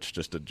games, and it's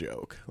just a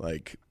joke.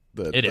 Like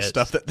the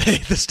stuff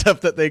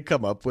that they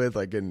come up with,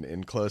 like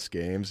in close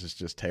games, is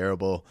just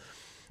terrible.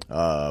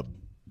 They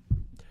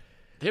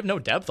have no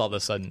depth all of a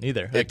sudden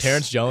either. Like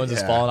Terrence Jones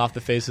has fallen off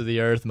the face of the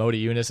earth. Modi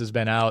Eunice has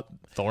been out.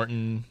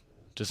 Thornton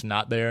just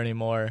not there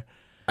anymore.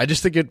 I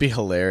just think it'd be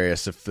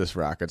hilarious if this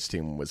Rockets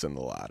team was in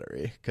the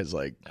lottery because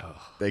like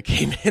they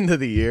came into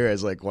the year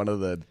as like one of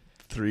the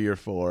 3 or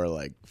 4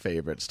 like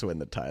favorites to win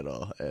the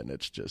title, and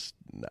it's just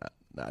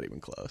not even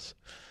close.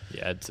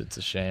 Yeah, it's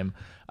a shame.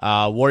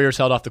 Warriors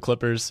held off the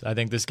Clippers. I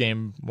think this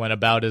game went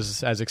about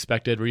as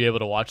expected. Were you able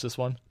to watch this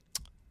one?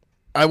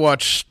 I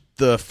watched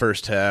the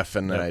first half,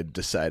 and then I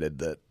decided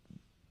that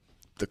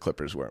the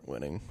Clippers weren't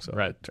winning. So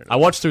right. I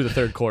watched through the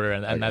third quarter,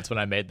 and that's when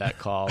I made that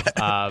call.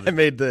 I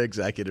made the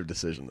executive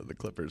decision that the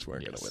Clippers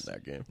weren't going to win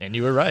that game. And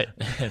you were right.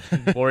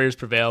 Warriors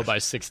prevailed by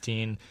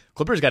 16.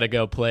 Clippers got to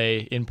go play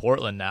in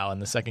Portland now in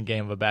the second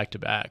game of a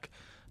back-to-back.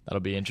 That'll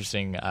be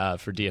interesting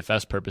for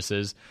DFS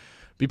purposes.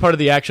 Be part of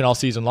the action all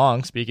season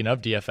long. Speaking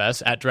of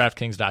DFS, at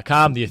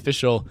DraftKings.com, the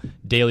official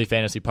daily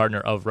fantasy partner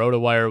of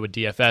RotoWire. With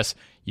DFS,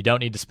 you don't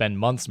need to spend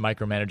months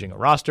micromanaging a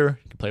roster.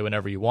 You can play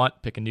whenever you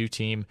want, pick a new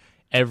team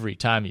every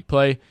time you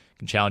play. You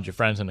can challenge your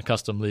friends in a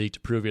custom league to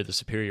prove you're the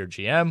superior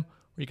GM, or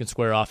you can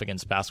square off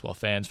against basketball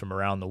fans from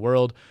around the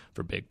world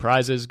for big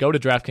prizes. Go to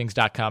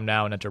DraftKings.com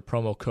now and enter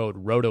promo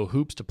code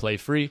RotoHoops to play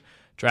free.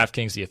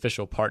 DraftKings, the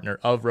official partner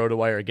of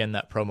RotoWire. Again,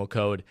 that promo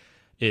code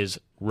is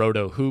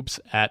RotoHoops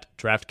at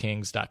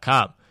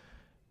DraftKings.com.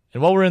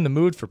 And while we're in the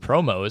mood for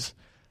promos,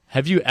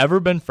 have you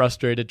ever been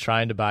frustrated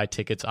trying to buy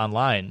tickets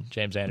online,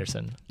 James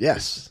Anderson?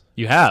 Yes.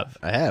 You have?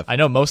 I have. I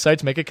know most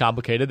sites make it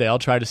complicated. They all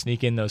try to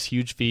sneak in those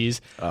huge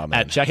fees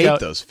at checkout. I hate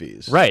those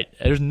fees. Right.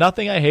 There's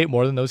nothing I hate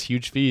more than those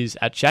huge fees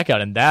at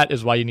checkout, and that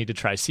is why you need to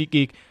try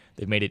SeatGeek.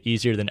 They've made it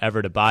easier than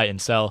ever to buy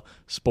and sell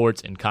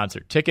sports and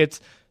concert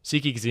tickets.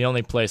 SeatGeek is the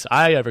only place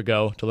I ever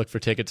go to look for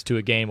tickets to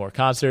a game or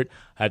concert.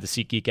 I have the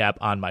SeatGeek app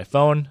on my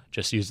phone.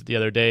 Just used it the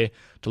other day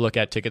to look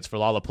at tickets for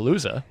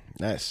Lollapalooza.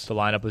 Nice. The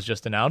lineup was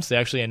just announced. They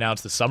actually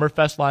announced the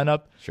Summerfest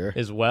lineup Sure.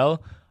 as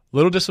well. A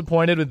little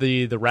disappointed with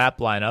the rap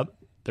lineup.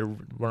 There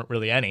weren't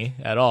really any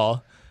at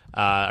all.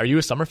 Are you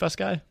a Summerfest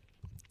guy?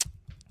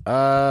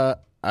 I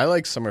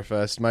like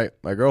Summerfest.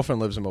 My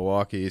girlfriend lives in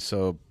Milwaukee,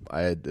 so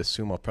I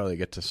assume I'll probably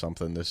get to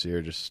something this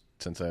year just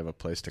since I have a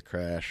place to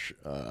crash.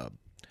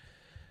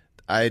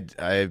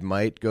 I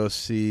might go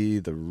see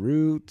the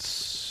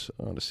Roots.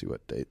 I want to see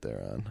what date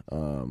they're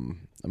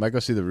on. I might go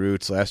see the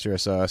Roots. Last year I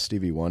saw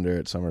Stevie Wonder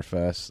at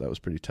Summerfest. That was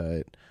pretty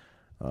tight.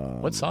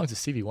 What songs does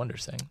Stevie Wonder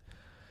sing?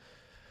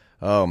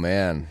 Oh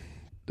man,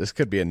 this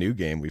could be a new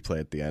game we play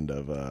at the end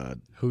of.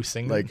 Who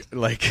sing?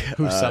 Like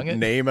who sung it?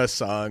 Name a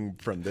song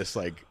from this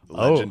like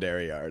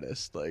legendary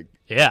artist. Like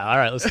yeah, all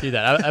right, let's do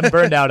that. I'm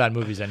burned out on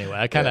movies anyway.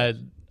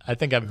 I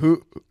think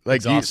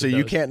I'm so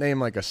you can't name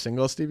like a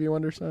single Stevie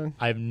Wonder song?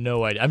 I have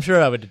no idea. I'm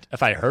sure I would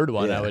if I heard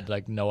one. I would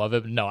like know of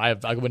it. But no, I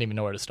wouldn't even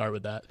know where to start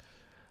with that.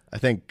 I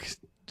think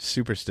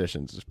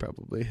Superstitions is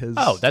probably his.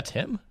 Oh, that's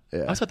him?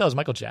 Yeah. I thought that was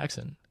Michael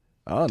Jackson.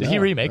 Oh, Did he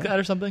remake that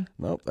or something?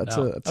 Nope. That's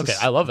no. Okay,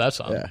 I love that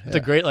song. Yeah, it's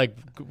a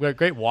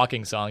great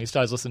walking song. You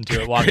start listening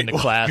to it walking to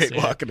class.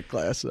 Walking to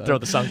class. Throw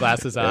the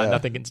sunglasses on.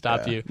 Nothing can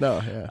stop you.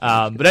 No,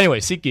 yeah. But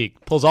anyway,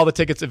 SeatGeek pulls all the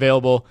tickets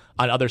available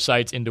on other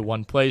sites into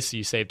one place so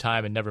you save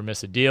time and never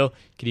miss a deal.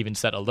 You can even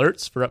set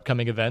alerts for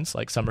upcoming events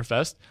like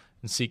Summerfest.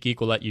 And SeatGeek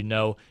will let you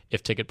know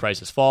if ticket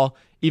prices fall.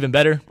 Even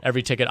better,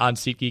 every ticket on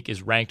SeatGeek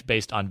is ranked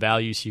based on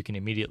value, so you can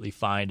immediately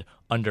find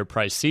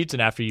underpriced seats.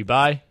 And after you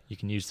buy, you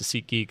can use the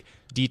SeatGeek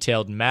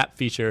detailed map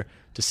feature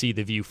to see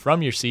the view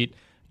from your seat.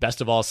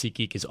 Best of all,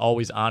 SeatGeek is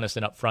always honest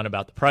and upfront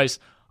about the price.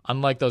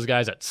 Unlike those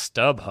guys at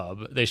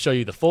StubHub, they show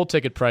you the full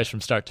ticket price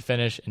from start to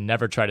finish and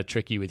never try to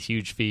trick you with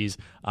huge fees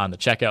on the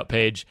checkout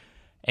page.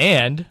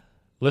 And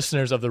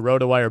listeners of the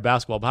RotoWire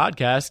Basketball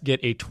Podcast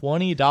get a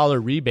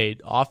 $20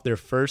 rebate off their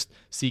first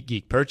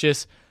SeatGeek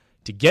purchase.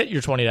 To get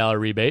your $20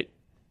 rebate,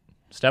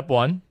 step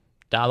 1,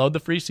 download the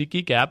free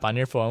SeatGeek app on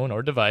your phone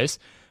or device,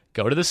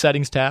 go to the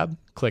Settings tab,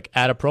 click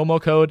Add a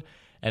Promo Code,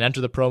 and enter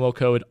the promo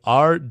code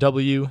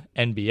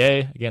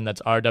RWNBA. Again,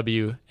 that's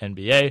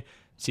RWNBA.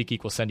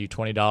 SeatGeek will send you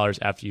 $20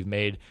 after you've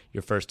made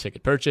your first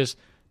ticket purchase.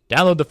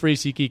 Download the free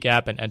SeatGeek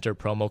app and enter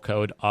promo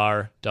code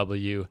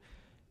RWNBA.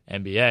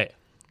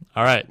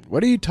 All right.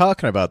 What are you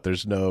talking about?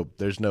 There's no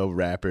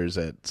rappers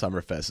at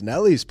Summerfest.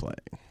 Nelly's playing.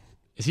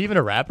 Is he even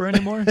a rapper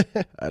anymore?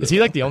 Is he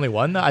like the only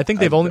one? I think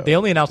they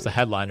only announced the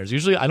headliners.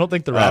 Usually, I don't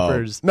think the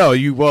rappers. No,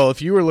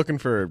 if you were looking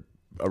for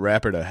a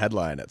rapper to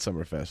headline at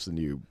Summerfest, then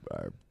you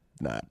are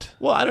not.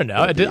 Well, I don't know.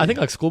 I think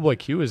like Schoolboy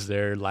Q was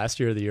there last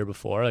year or the year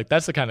before. Like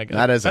that's the kind of guy.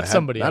 Not as a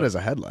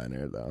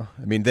headliner though.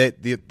 I mean,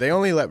 they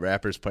only let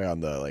rappers play on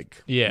the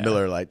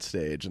Miller Lite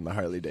stage and the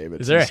Harley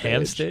Davidson. Is there a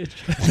ham stage?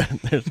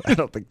 I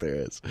don't think there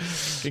is.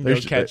 You can go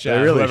catch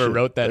whoever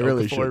wrote that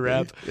Okafor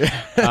rap.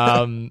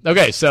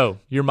 Okay, so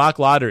your mock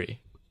lottery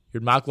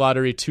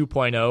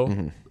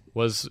 2.0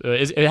 was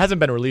it hasn't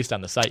been released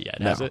on the site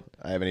yet, has it?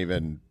 I haven't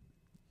even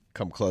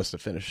come close to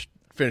finishing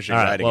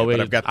right, writing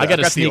it, but I got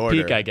a sneak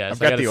peek, I guess. I've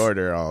got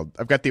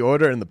the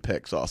order and the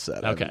picks all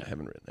set. Okay. I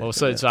haven't written well,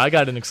 so I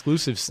got an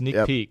exclusive sneak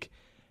peek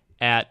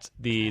at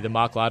the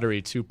mock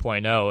lottery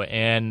 2.0,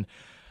 and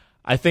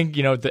I think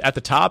at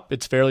the top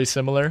it's fairly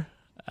similar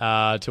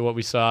to what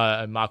we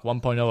saw in mock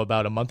 1.0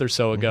 about a month or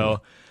so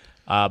ago.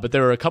 But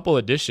there were a couple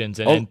additions,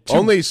 the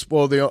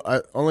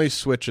only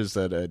switch is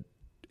that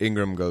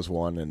Ingram goes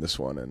 1 in this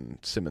one, and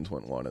Simmons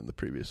went 1 in the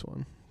previous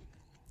one.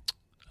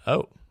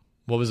 Oh,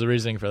 what was the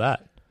reasoning for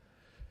that?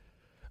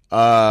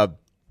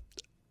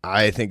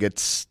 I think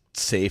it's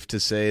safe to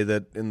say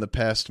that in the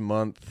past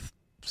month,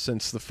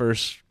 since the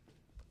first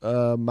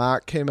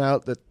mock came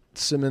out, that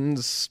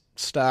Simmons'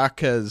 stock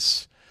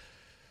has,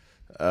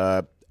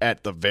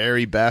 at the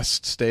very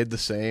best, stayed the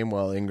same,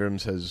 while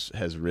Ingram's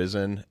has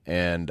risen.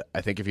 And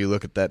I think if you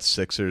look at that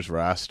Sixers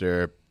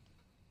roster,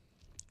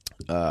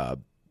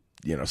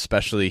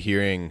 especially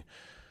hearing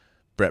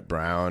Brett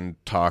Brown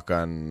talk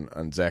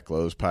on Zach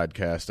Lowe's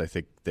podcast, I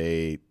think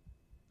they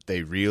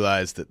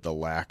realize that the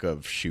lack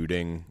of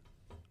shooting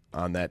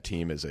on that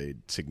team is a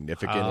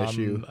significant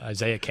issue.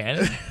 Isaiah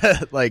Cannon,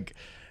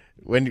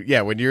 when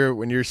you're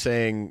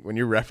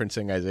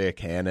referencing Isaiah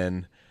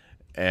Cannon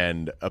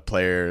and a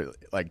player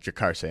like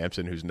Jakar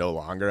Sampson, who's no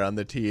longer on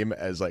the team,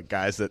 as like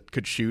guys that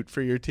could shoot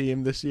for your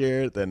team this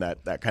year, then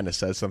that kind of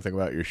says something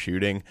about your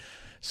shooting.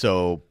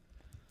 So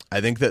I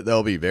think that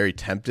they'll be very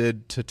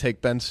tempted to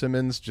take Ben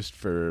Simmons just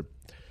for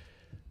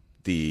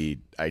the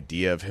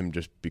idea of him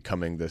just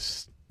becoming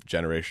this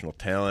generational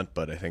talent,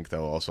 but I think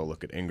they'll also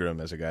look at Ingram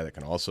as a guy that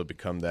can also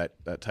become that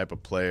type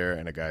of player,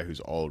 and a guy who's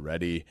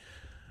already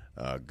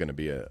going to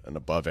be an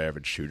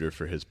above-average shooter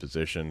for his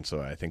position. So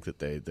I think that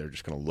they're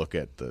just going to look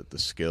at the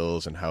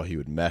skills and how he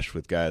would mesh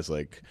with guys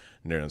like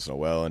Nerlens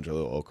Noel and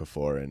Jahlil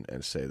Okafor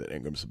and say that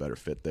Ingram's a better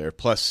fit there.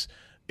 Plus,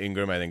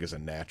 Ingram, I think, is a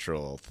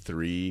natural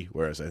 3,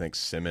 whereas I think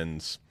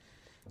Simmons,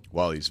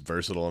 while he's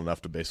versatile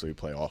enough to basically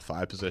play all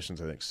 5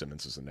 positions, I think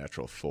Simmons is a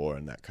natural 4,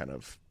 and that kind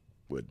of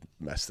would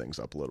mess things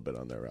up a little bit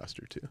on their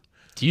roster too.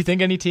 Do you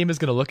think any team is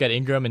going to look at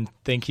Ingram and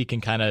think he can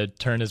kind of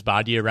turn his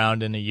body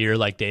around in a year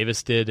like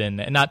Davis did,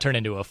 and not turn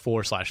into a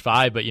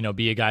 4/5, but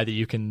be a guy that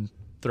you can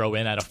throw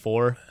in at a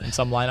 4 in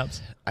some lineups?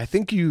 I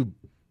think you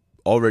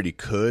already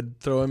could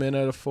throw him in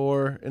at a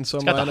 4 in some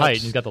lineups. He's got the height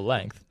and he's got the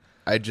length.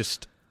 I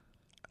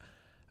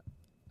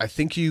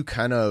think you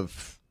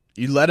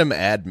let him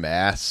add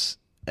mass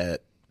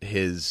at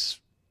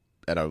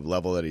a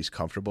level that he's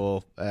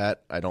comfortable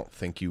at. I don't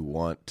think you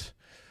want.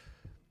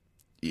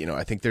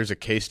 I think there's a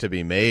case to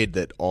be made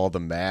that all the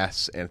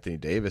mass Anthony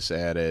Davis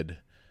added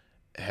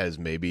has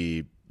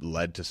maybe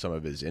led to some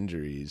of his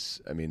injuries.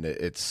 I mean,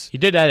 he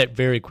did add it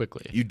very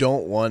quickly. You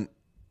don't want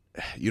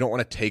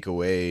to take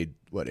away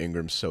what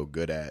Ingram's so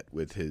good at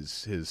with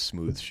his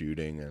smooth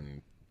shooting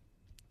and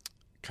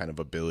kind of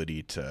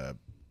ability to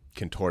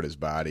contort his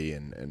body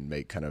and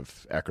make kind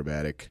of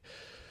acrobatic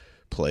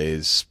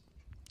plays.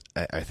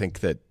 I think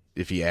that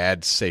if he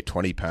adds, say,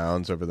 20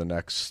 pounds over the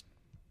next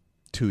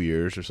 2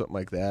 years or something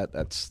like that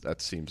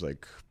seems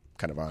like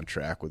kind of on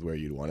track with where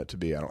you'd want it to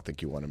be. I don't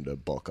think you want him to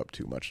bulk up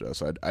too much though.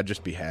 So I'd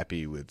just be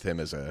happy with him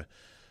as a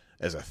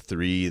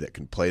 3 that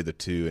can play the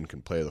 2 and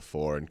can play the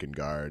 4 and can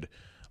guard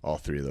all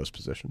 3 of those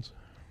positions.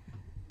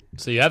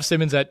 So you have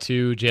Simmons at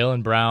 2,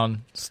 Jaylen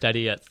Brown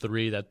steady at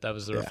 3. That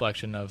was the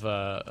reflection of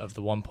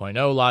the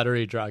 1.0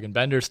 lottery. Dragan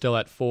Bender still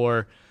at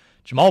 4.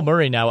 Jamal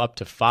Murray now up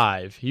to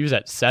 5. He was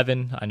at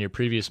 7 on your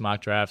previous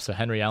mock draft, so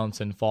Henry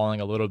Ellenson falling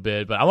a little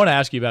bit. But I want to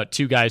ask you about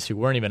 2 guys who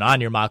weren't even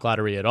on your mock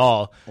lottery at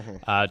all.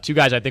 2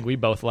 guys I think we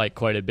both like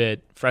quite a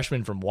bit.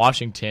 Freshmen from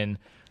Washington,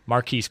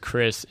 Marquise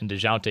Chris and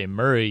DeJounte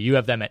Murray. You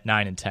have them at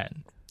 9 and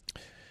 10.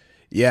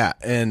 Yeah,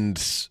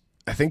 and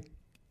I think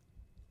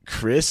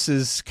Chris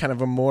is kind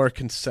of a more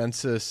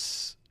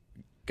consensus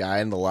guy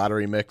in the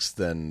lottery mix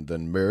than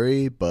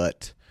Murray,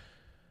 but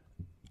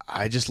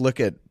I just look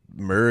at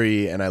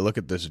Murray and I look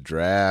at this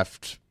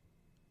draft.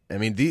 I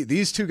mean,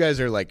 these two guys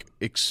are like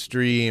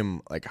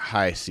extreme, like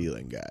high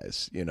ceiling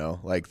guys. You know,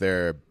 like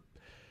there's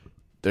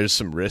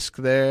some risk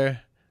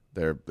there.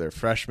 They're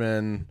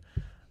freshmen.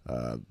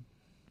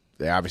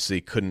 They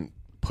obviously couldn't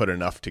put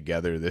enough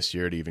together this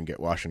year to even get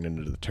Washington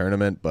into the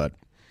tournament, but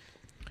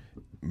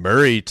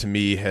Murray to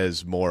me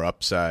has more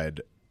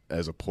upside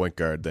as a point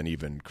guard than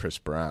even Chris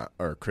Brown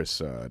or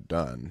Chris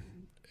Dunn.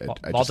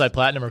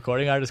 Multi-platinum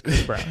recording artist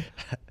Chris Brown.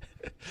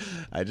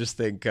 I just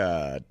think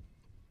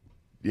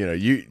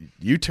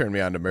you turned me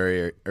on to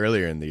Murray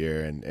earlier in the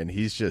year, and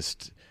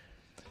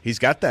he's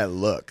got that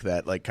look,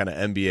 that like kind of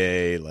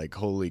NBA like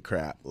holy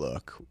crap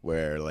look,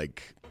 where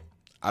like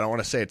I don't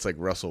want to say it's like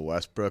Russell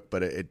Westbrook,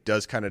 but it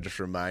does kind of just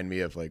remind me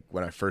of like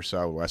when I first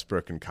saw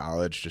Westbrook in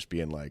college, just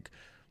being like,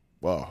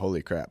 whoa,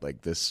 holy crap,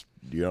 like this,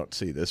 you don't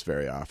see this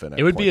very often.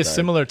 It would be a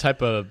similar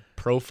type of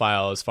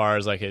profile as far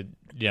as like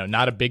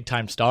not a big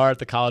time star at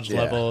the college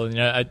level.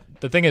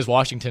 The thing is,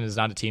 Washington is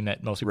not a team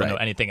that most people know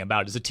anything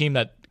about. It's a team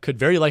that could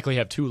very likely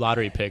have 2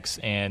 lottery picks,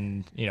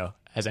 and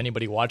has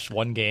anybody watched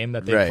one game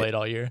that they played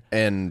all year?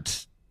 And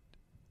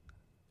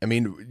I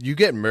mean, you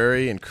get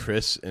Murray and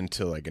Chris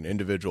into like an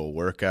individual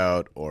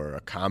workout or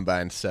a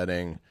combine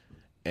setting,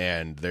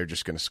 and they're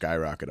just going to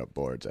skyrocket up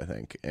boards, I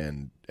think.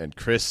 And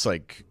Chris,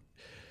 like,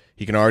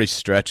 he can already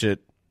stretch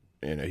it.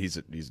 He's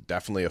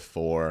definitely a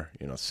 4.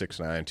 6'9",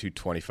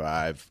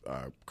 225,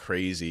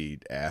 crazy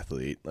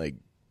athlete. Like,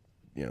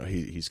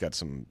 he's got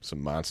some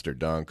monster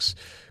dunks,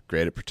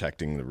 great at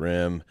protecting the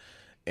rim,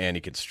 and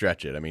he can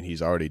stretch it. I mean,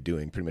 he's already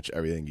doing pretty much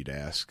everything you'd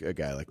ask a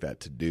guy like that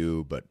to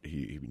do, but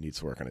he needs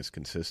to work on his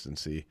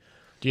consistency.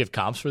 Do you have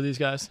comps for these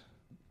guys?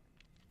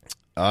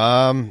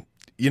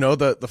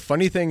 The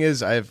funny thing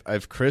is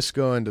I've Chris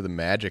going to the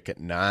Magic at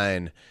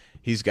 9.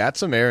 He's got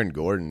some Aaron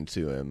Gordon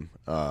to him,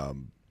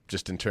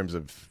 just in terms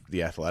of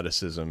the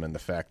athleticism and the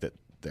fact that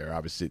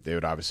they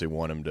would obviously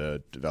want him to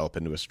develop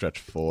into a stretch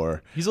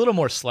 4. He's a little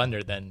more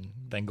slender than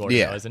Gordon,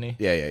 though, isn't he?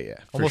 Yeah.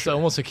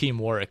 Almost Hakeem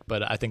Warwick,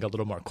 but I think a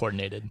little more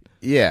coordinated.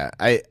 Yeah,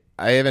 I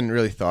haven't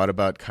really thought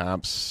about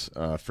comps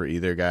for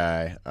either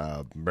guy.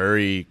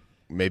 Murray,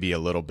 maybe a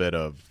little bit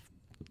of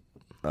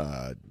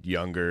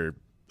younger,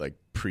 like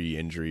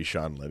pre-injury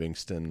Sean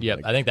Livingston. Yeah,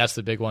 I think that's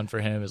the big one for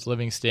him is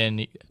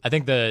Livingston. I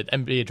think the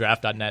NBA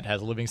Draft.net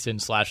has Livingston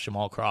 /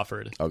 Jamal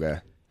Crawford. Okay.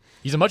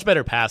 He's a much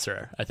better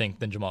passer, I think,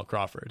 than Jamal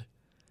Crawford.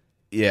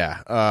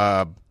 Yeah.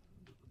 I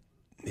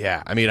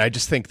mean, I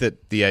just think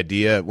that the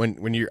idea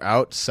when you're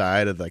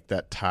outside of like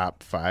that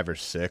top 5 or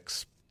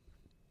 6,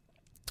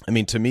 I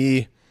mean, to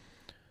me,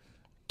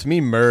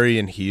 Murray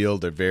and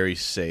Hield are very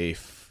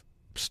safe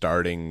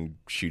starting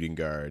shooting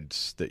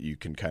guards that you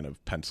can kind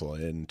of pencil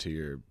into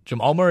your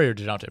Jamal Murray or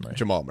DeJounte Murray?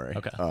 Jamal Murray.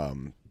 Okay.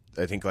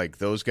 I think like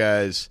those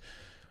guys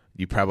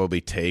you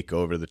probably take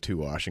over the 2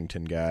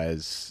 Washington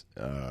guys,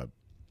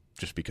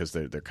 just because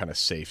they're kind of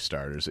safe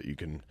starters that you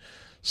can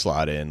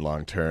slot in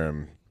long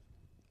term.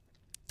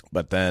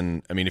 But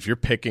then, I mean, if you're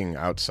picking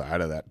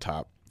outside of that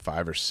top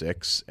 5 or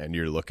 6 and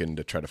you're looking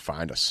to try to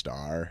find a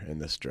star in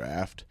this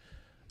draft,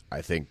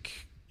 I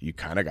think you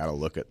kind of got to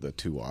look at the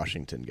 2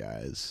 Washington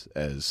guys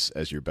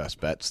as your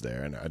best bets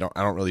there. And I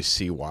don't really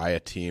see why a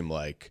team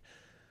like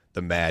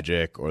the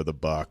Magic or the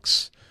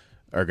Bucks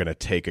are going to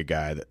take a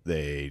guy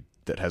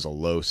that has a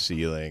low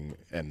ceiling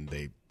and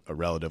a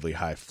relatively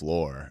high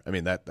floor. I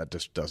mean, that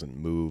just doesn't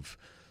move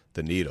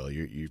the needle.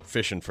 You're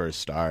fishing for a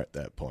star at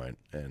that point,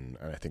 and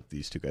I think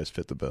these 2 guys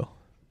fit the bill.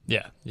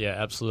 Yeah,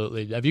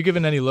 absolutely. Have you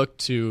given any look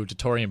to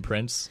Taurean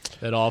Prince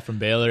at all from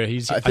Baylor?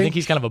 I think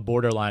he's kind of a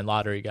borderline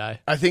lottery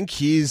guy. I think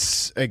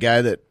he's a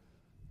guy that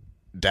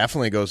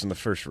definitely goes in the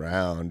first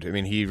round. I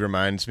mean, he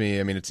reminds me.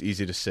 I mean, it's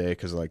easy to say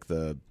because like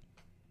the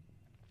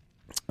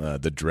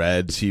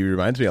dreads. He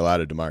reminds me a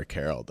lot of DeMar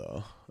Carroll,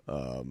 though.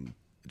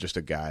 Just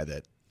a guy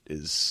that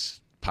is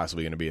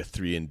possibly going to be a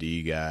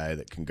 3-and-D guy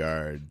that can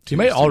guard. He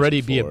might already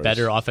be a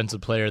better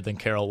offensive player than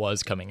Carroll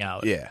was coming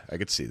out. Yeah, I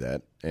could see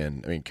that.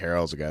 And I mean,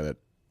 Carroll's a guy that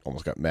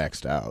almost got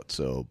maxed out.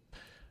 So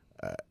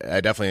I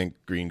definitely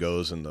think Green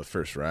goes in the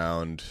first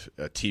round.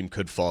 A team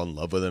could fall in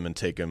love with him and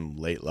take him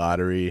late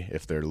lottery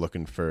if they're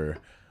looking for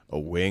a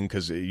wing.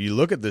 Because you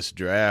look at this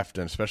draft,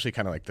 and especially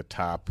kind of like the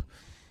top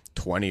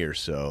 20 or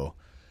so,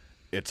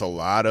 it's a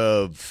lot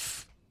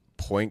of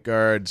point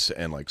guards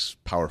and like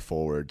power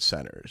forward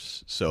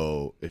centers.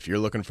 So if you're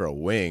looking for a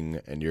wing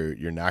and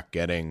you're not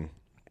getting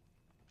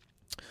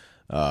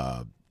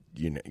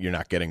you're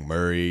not getting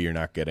Murray, you're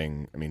not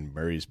getting, I mean,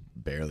 Murray's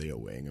barely a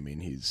wing. I mean,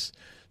 he's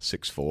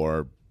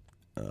 6'4",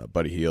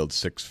 Buddy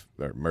Hield's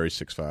Murray's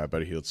 6'5",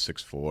 Buddy Hield's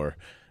 6'4".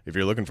 If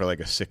you're looking for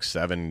like a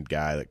 6'7"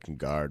 guy that can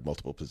guard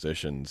multiple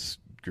positions,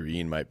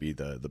 Green might be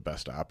the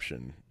best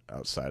option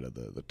outside of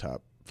the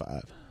top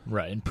 5.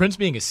 Right. And Prince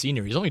being a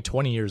senior, he's only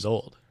 20 years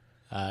old.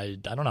 I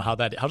don't know how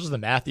does the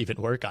math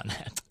even work on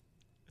that?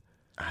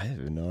 I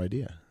have no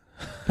idea.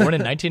 Born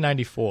in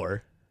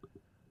 1994.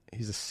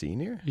 He's a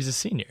senior? He's a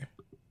senior.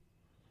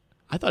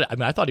 I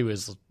thought he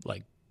was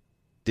like.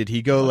 Did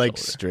he go like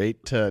older.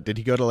 straight to? Did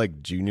he go to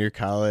like junior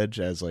college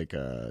as like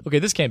a? Okay,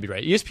 this can't be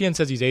right. ESPN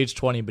says he's age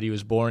 20, but he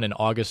was born in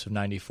August of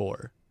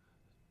 '94.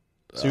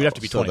 So you'd have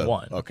to be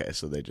 21. Okay,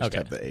 so they just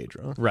have the age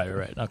wrong.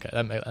 Right. Okay,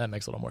 that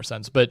makes a little more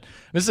sense. But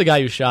this is a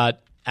guy who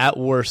shot at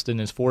worst in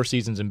his 4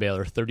 seasons in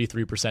Baylor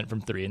 33%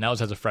 from three, and that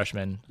was as a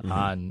freshman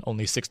on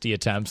only 60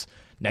 attempts.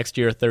 Next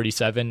year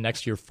 37,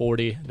 next year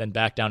 40, then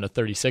back down to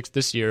 36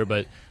 this year.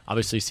 But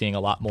obviously seeing a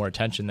lot more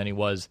attention than he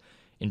was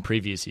in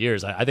previous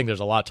years. I think there's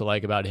a lot to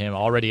like about him.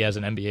 Already has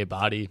an NBA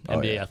body,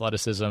 NBA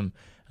athleticism, and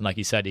like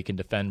he said, he can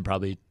defend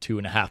probably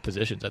 2.5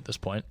 positions at this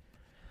point.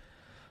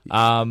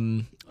 All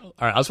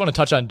right, I just want to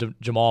touch on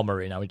Jamal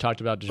Murray. Now we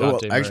talked about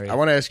DeJounte Murray. Actually, I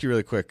want to ask you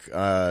really quick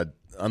on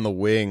the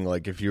wing.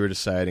 Like, if you were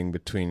deciding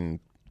between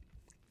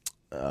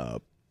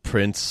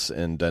Prince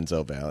and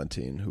Denzel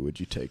Valentine, who would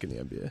you take in the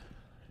NBA?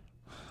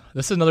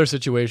 This is another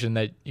situation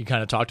that you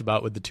kind of talked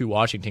about with the two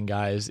Washington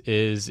guys.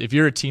 Is if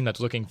you're a team that's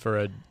looking for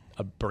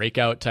a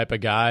breakout type of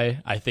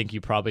guy, I think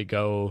you probably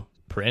go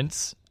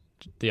Prince.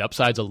 The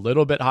upside's a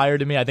little bit higher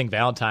to me. I think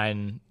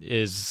Valentine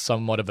is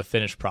somewhat of a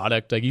finished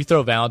product. Like, you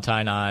throw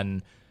Valentine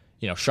on,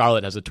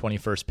 Charlotte has a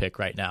 21st pick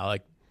right now.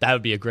 Like, that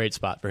would be a great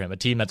spot for him. A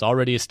team that's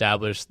already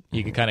established.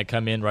 You can kind of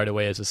come in right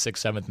away as a 6th,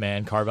 7th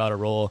man, carve out a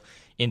role.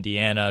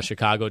 Indiana,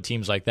 Chicago,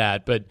 teams like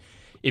that. But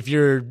if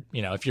you're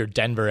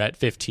Denver at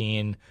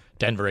 15,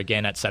 Denver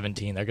again at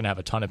 17, they're going to have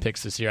a ton of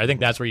picks this year. I think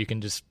that's where you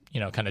can just,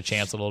 kind of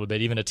chance a little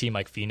bit. Even a team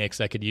like Phoenix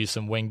that could use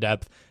some wing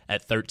depth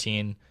at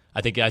 13.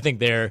 I think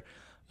they're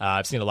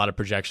I've seen a lot of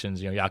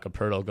projections, Jakob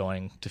Poeltl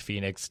going to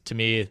Phoenix. To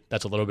me,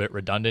 that's a little bit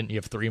redundant. You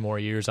have 3 more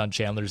years on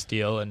Chandler's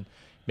deal, and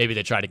maybe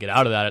they try to get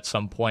out of that at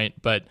some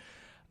point. But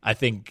I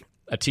think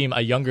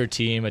a younger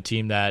team, a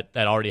team that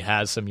already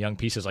has some young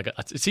pieces. Like,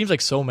 it seems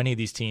like so many of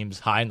these teams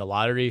high in the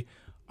lottery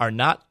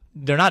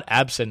they're not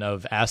absent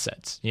of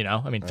assets.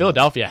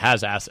 Philadelphia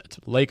has assets.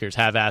 Lakers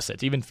have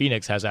assets. Even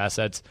Phoenix has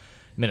assets.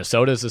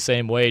 Minnesota is the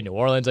same way. New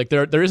Orleans, like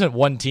there isn't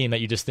one team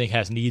that you just think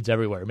has needs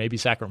everywhere. Maybe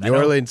Sacramento. New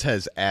Orleans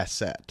has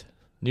asset.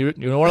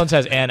 New Orleans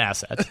has an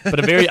asset, but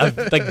a very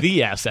like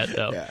the asset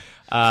though. Yeah.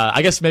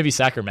 I guess maybe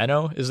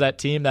Sacramento is that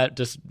team that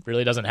just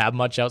really doesn't have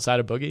much outside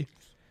of Boogie.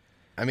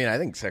 I mean, I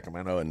think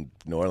Sacramento and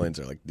New Orleans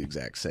are like the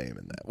exact same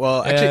in that.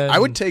 Well, actually, I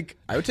would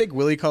take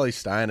Willie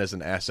Cauley-Stein as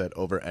an asset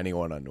over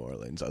anyone on New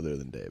Orleans other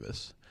than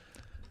Davis.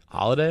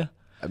 Holiday?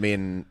 I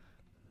mean,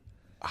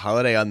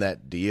 Holiday on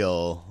that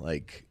deal,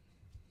 like,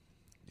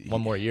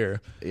 one more year.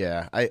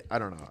 Yeah, I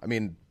don't know. I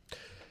mean,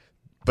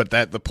 but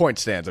the point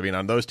stands. I mean,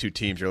 on those two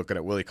teams, you're looking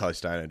at Willie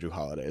Cauley-Stein and Drew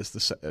Holiday as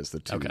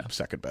the two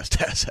second best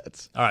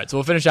assets. All right, so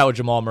we'll finish out with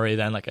Jamal Murray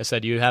then. Like I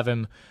said, you have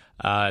him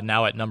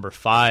now at number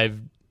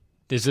 5.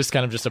 Is this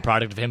kind of just a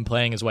product of him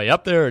playing his way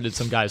up there, or did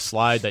some guys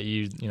slide that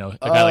a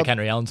guy like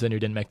Henry Ellenson who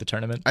didn't make the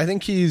tournament? I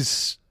think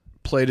he's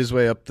played his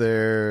way up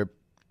there.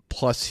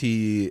 Plus,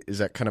 he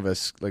is at kind of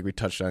like we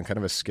touched on, kind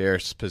of a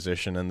scarce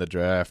position in the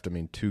draft. I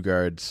mean, 2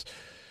 guards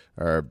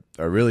are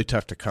really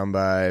tough to come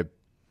by,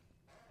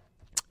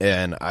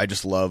 and I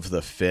just love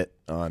the fit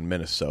on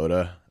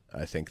Minnesota.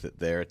 I think that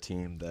they're a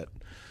team that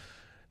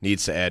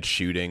needs to add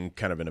shooting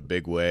kind of in a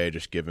big way,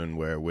 just given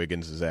where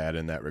Wiggins is at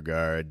in that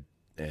regard,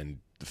 and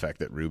the fact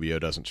that Rubio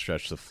doesn't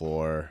stretch the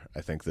floor.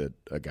 I think that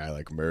a guy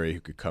like Murray who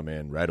could come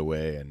in right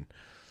away and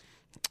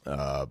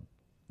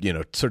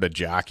sort of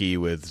jockey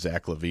with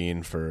Zach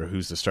LaVine for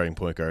who's the starting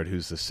point guard,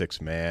 who's the 6th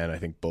man. I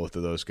think both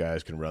of those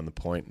guys can run the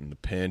point in the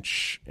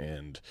pinch,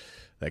 and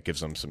that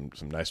gives them some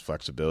nice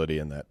flexibility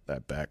in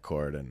that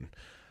backcourt. And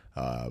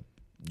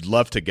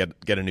love to get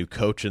a new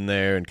coach in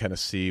there and kind of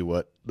see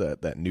what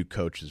that new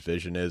coach's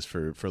vision is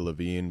for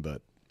LaVine.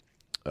 But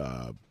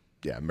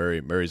yeah,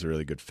 Murray's a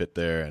really good fit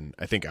there, and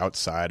I think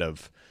outside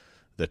of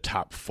the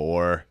top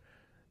 4,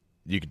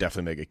 you could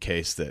definitely make a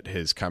case that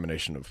his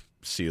combination of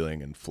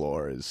ceiling and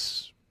floor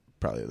is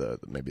probably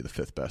maybe the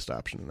 5th best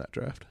option in that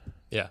draft.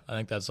 Yeah, I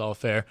think that's all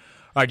fair.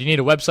 All right, you need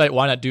a website.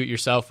 Why not do it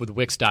yourself with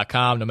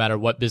Wix.com? No matter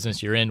what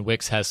business you're in,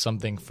 Wix has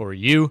something for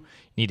you. You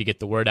need to get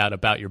the word out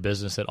about your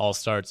business. It all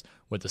starts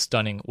with a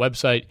stunning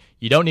website.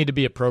 You don't need to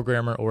be a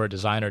programmer or a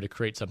designer to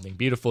create something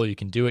beautiful. You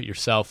can do it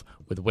yourself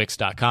with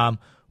Wix.com.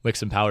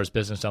 Wix empowers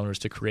business owners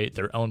to create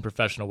their own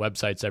professional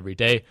websites every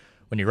day.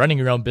 When you're running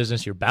your own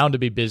business, you're bound to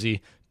be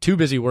busy, too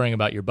busy worrying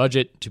about your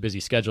budget, too busy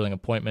scheduling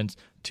appointments,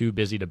 too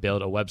busy to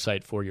build a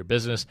website for your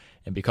business.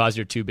 And because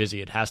you're too busy,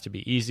 it has to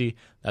be easy.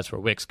 That's where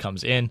Wix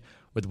comes in.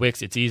 With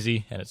Wix, it's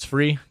easy and it's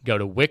free. Go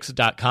to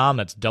Wix.com,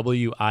 that's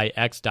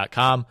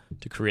Wix.com,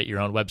 to create your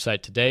own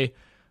website today.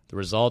 The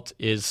result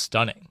is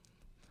stunning.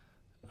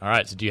 All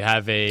right, so do you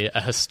have a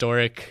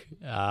historic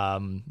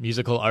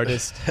musical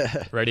artist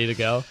ready to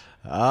go?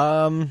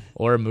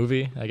 Or a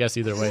movie? I guess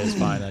either way is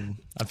fine. And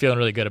I'm feeling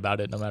really good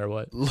about it no matter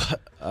what.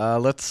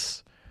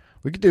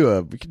 We could do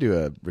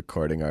a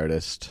recording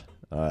artist.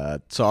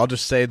 So I'll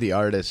just say the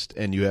artist,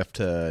 and you have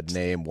to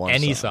name one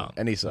song.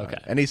 Any song. Okay.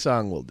 Any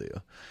song will do.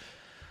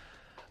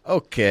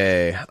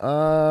 Okay.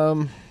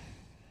 How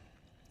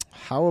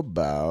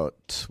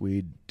about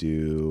we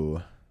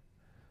do?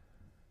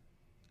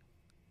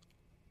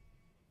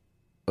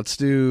 Let's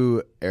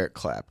do Eric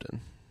Clapton.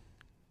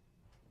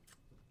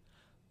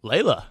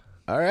 Layla.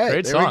 All right,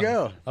 Great there song. we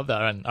go. Love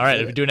that one. All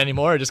right, are we doing any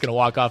more or just going to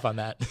walk off on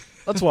that?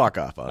 Let's walk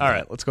off on All that.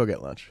 right. Let's go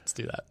get lunch. Let's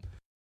do that.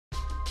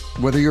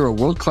 Whether you're a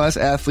world-class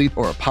athlete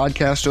or a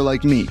podcaster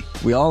like me,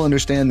 we all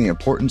understand the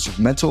importance of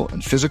mental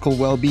and physical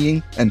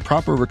well-being and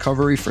proper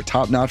recovery for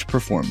top-notch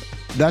performance.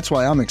 That's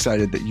why I'm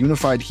excited that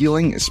Unified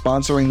Healing is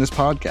sponsoring this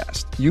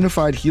podcast.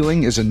 Unified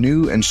Healing is a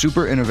new and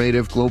super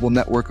innovative global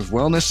network of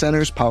wellness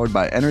centers powered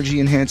by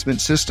Energy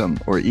Enhancement System,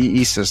 or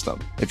EE System.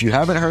 If you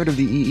haven't heard of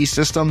the EE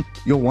System,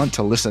 you'll want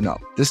to listen up.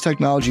 This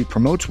technology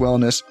promotes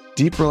wellness,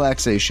 deep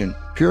relaxation,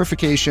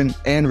 purification,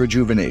 and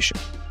rejuvenation.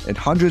 In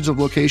hundreds of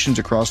locations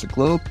across the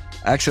globe,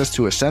 access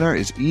to a center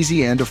is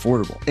easy and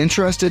affordable.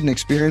 Interested in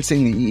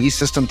experiencing the EE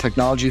System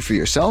technology for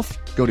yourself?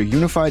 Go to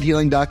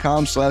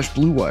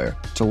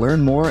unifiedhealing.com/bluewire to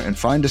learn more and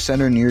find a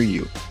center near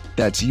you.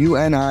 That's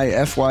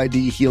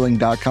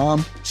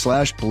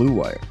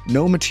unifydhealing.com/bluewire.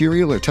 No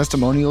material or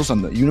testimonials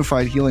on the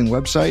Unified Healing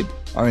website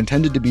are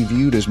intended to be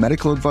viewed as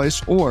medical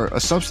advice or a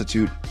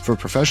substitute for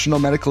professional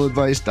medical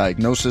advice,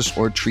 diagnosis,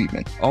 or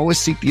treatment. Always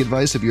seek the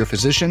advice of your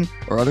physician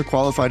or other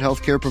qualified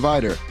healthcare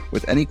provider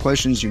with any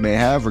questions you may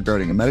have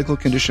regarding a medical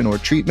condition or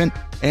treatment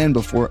and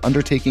before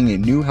undertaking a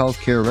new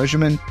healthcare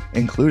regimen,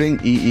 including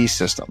EE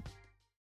System.